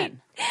 some right.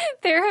 women.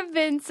 There have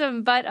been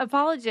some butt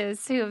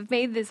apologists who have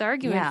made this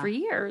argument Yeah. for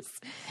years.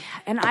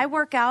 And I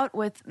work out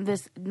with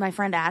my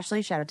friend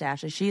Ashley. Shout out to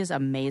Ashley. She is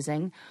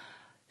amazing.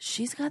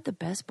 She's got the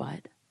best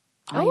butt.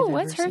 Oh,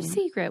 what's her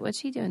secret? What's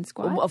she doing?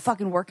 Squats? Well,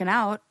 fucking working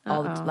out,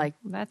 all Uh-oh. That's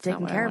not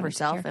taking what I care of wanted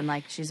to herself, hear.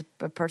 and she's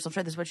a personal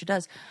trainer. That's what she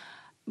does.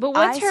 But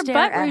what's I her stare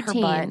butt at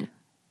routine? her butt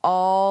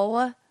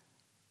all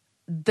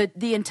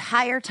the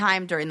entire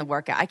time during the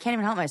workout. I can't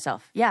even help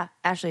myself. Yeah,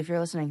 Ashley, if you're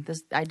listening,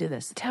 I do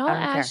this. Tell I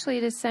don't care. Ashley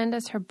to send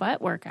us her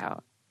butt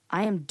workout.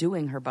 I am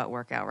doing her butt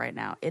workout right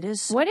now. It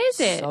is What is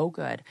it? so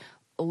good.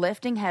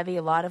 Lifting heavy,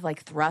 a lot of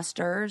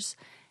thrusters,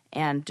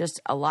 and just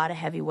a lot of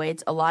heavy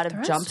weights, a lot of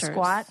jump Thrusters?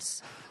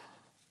 squats.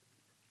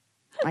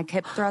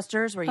 Hip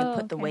thrusters where you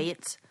put the okay.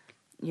 weights.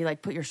 You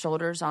put your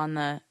shoulders on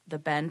the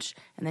bench,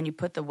 and then you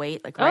put the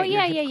weight right in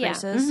yeah, your hip yeah.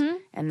 creases,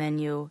 and then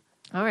you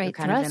All right, you're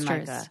kind of in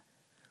thrusters.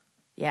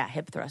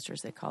 hip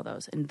thrusters they call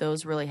those, and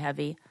those really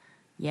heavy.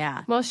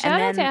 Yeah. Well, shout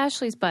And out to then-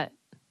 Ashley's butt.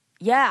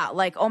 Yeah,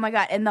 oh my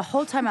God. And the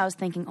whole time I was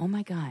thinking, oh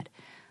my God,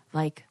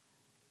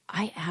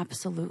 I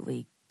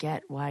absolutely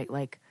get why,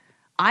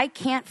 I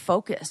can't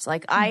focus.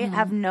 I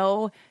have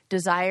no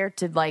desire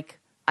to,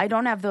 I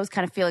don't have those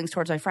kind of feelings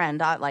towards my friend,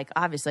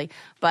 obviously,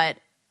 but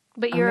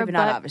But you're a maybe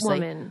not butt obviously.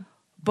 woman.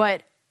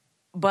 But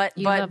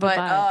You love a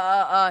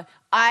butt.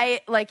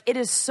 it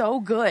is so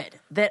good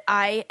that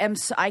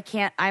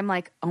I'm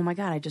like, oh my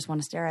God, I just want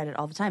to stare at it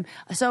all the time.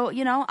 So,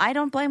 I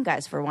don't blame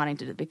guys for wanting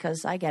to,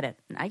 because I get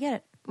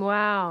it.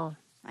 Wow.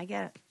 I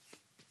get it.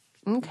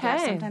 Okay.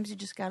 Yeah, sometimes you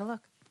just gotta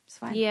look. It's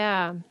fine.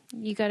 Yeah.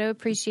 You got to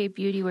appreciate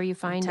beauty where you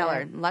find Tell it.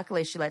 her.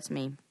 Luckily, she lets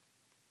me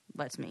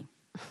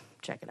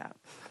check it out.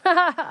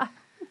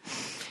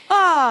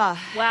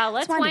 Wow,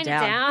 let's wind it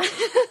down.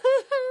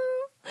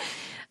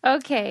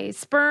 Okay,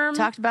 sperm.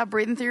 Talked about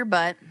breathing through your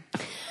butt.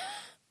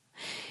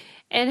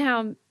 And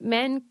how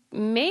men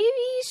maybe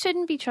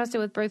shouldn't be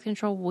trusted with birth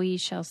control. We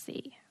shall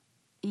see.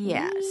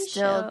 Yeah,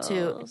 still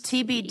to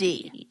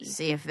TBD.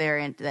 See if they're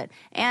into that.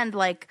 And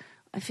like,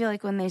 I feel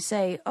like when they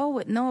say,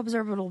 "Oh, no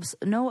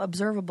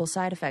observable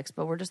side effects,"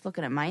 but we're just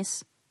looking at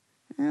mice,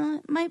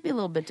 it might be a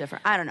little bit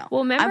different. I don't know.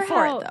 Well, remember I'm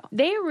for how it, though.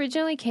 they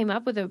originally came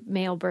up with a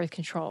male birth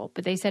control,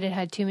 but they said it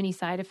had too many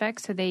side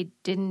effects, so it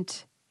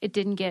didn't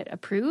get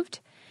approved.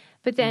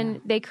 But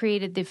then they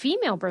created the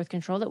female birth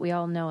control that we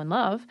all know and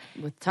love.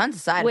 With tons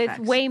of side effects.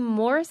 With way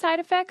more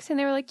side effects. And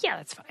they were like, yeah,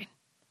 that's fine.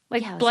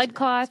 Like blood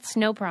clots,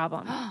 no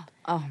problem.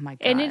 Oh, my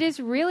God. And it is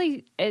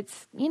really,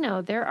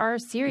 there are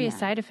serious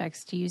side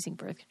effects to using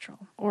birth control,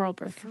 oral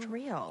birth control. For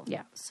real.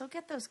 Yeah. So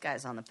get those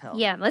guys on the pill.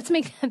 Yeah, let's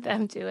make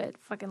them do it.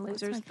 Fucking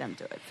losers. Let's make them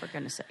do it, for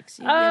goodness sakes.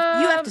 You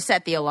have to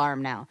set the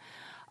alarm now.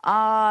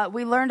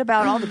 We learned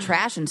about all the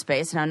trash in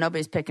space and how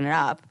nobody's picking it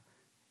up.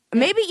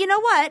 Maybe, you know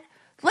what?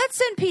 Let's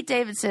send Pete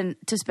Davidson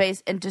to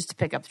space and just to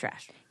pick up the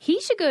trash. He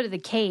should go to the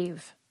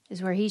cave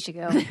is where he should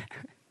go.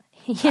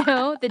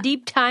 The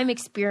deep time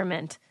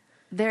experiment.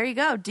 There you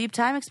go. Deep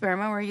time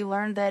experiment where you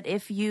learn that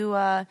if you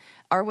are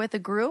with a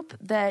group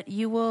that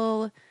you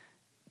will,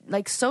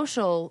 like,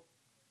 social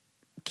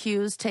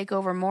cues take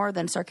over more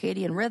than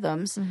circadian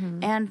rhythms.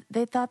 Mm-hmm. And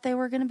they thought they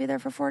were going to be there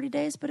for 40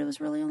 days, but it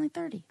was really only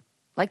 30.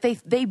 Like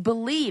they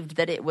believed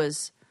that it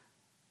was,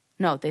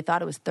 they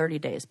thought it was 30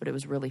 days, but it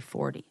was really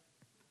 40.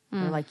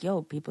 They're like,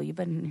 yo, people, you've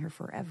been in here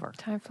forever.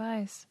 Time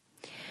flies.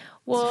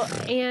 Well,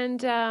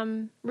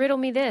 and riddle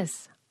me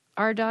this.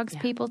 Are dogs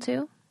people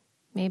too?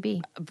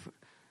 Maybe.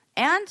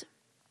 And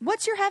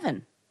what's your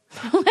heaven?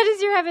 What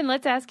is your heaven?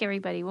 Let's ask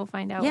everybody. We'll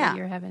find out what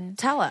your heaven is.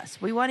 Tell us.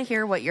 We want to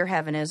hear what your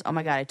heaven is. Oh,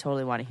 my God, I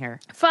totally want to hear.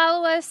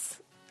 Follow us.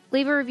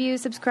 Leave a review.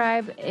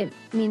 Subscribe. It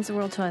means the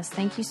world to us.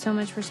 Thank you so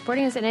much for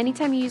supporting us. And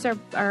anytime you use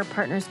our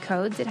partners'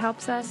 codes, it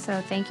helps us.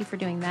 So thank you for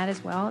doing that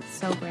as well. It's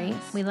so great.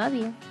 We love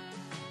you.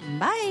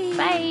 Bye.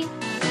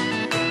 Bye.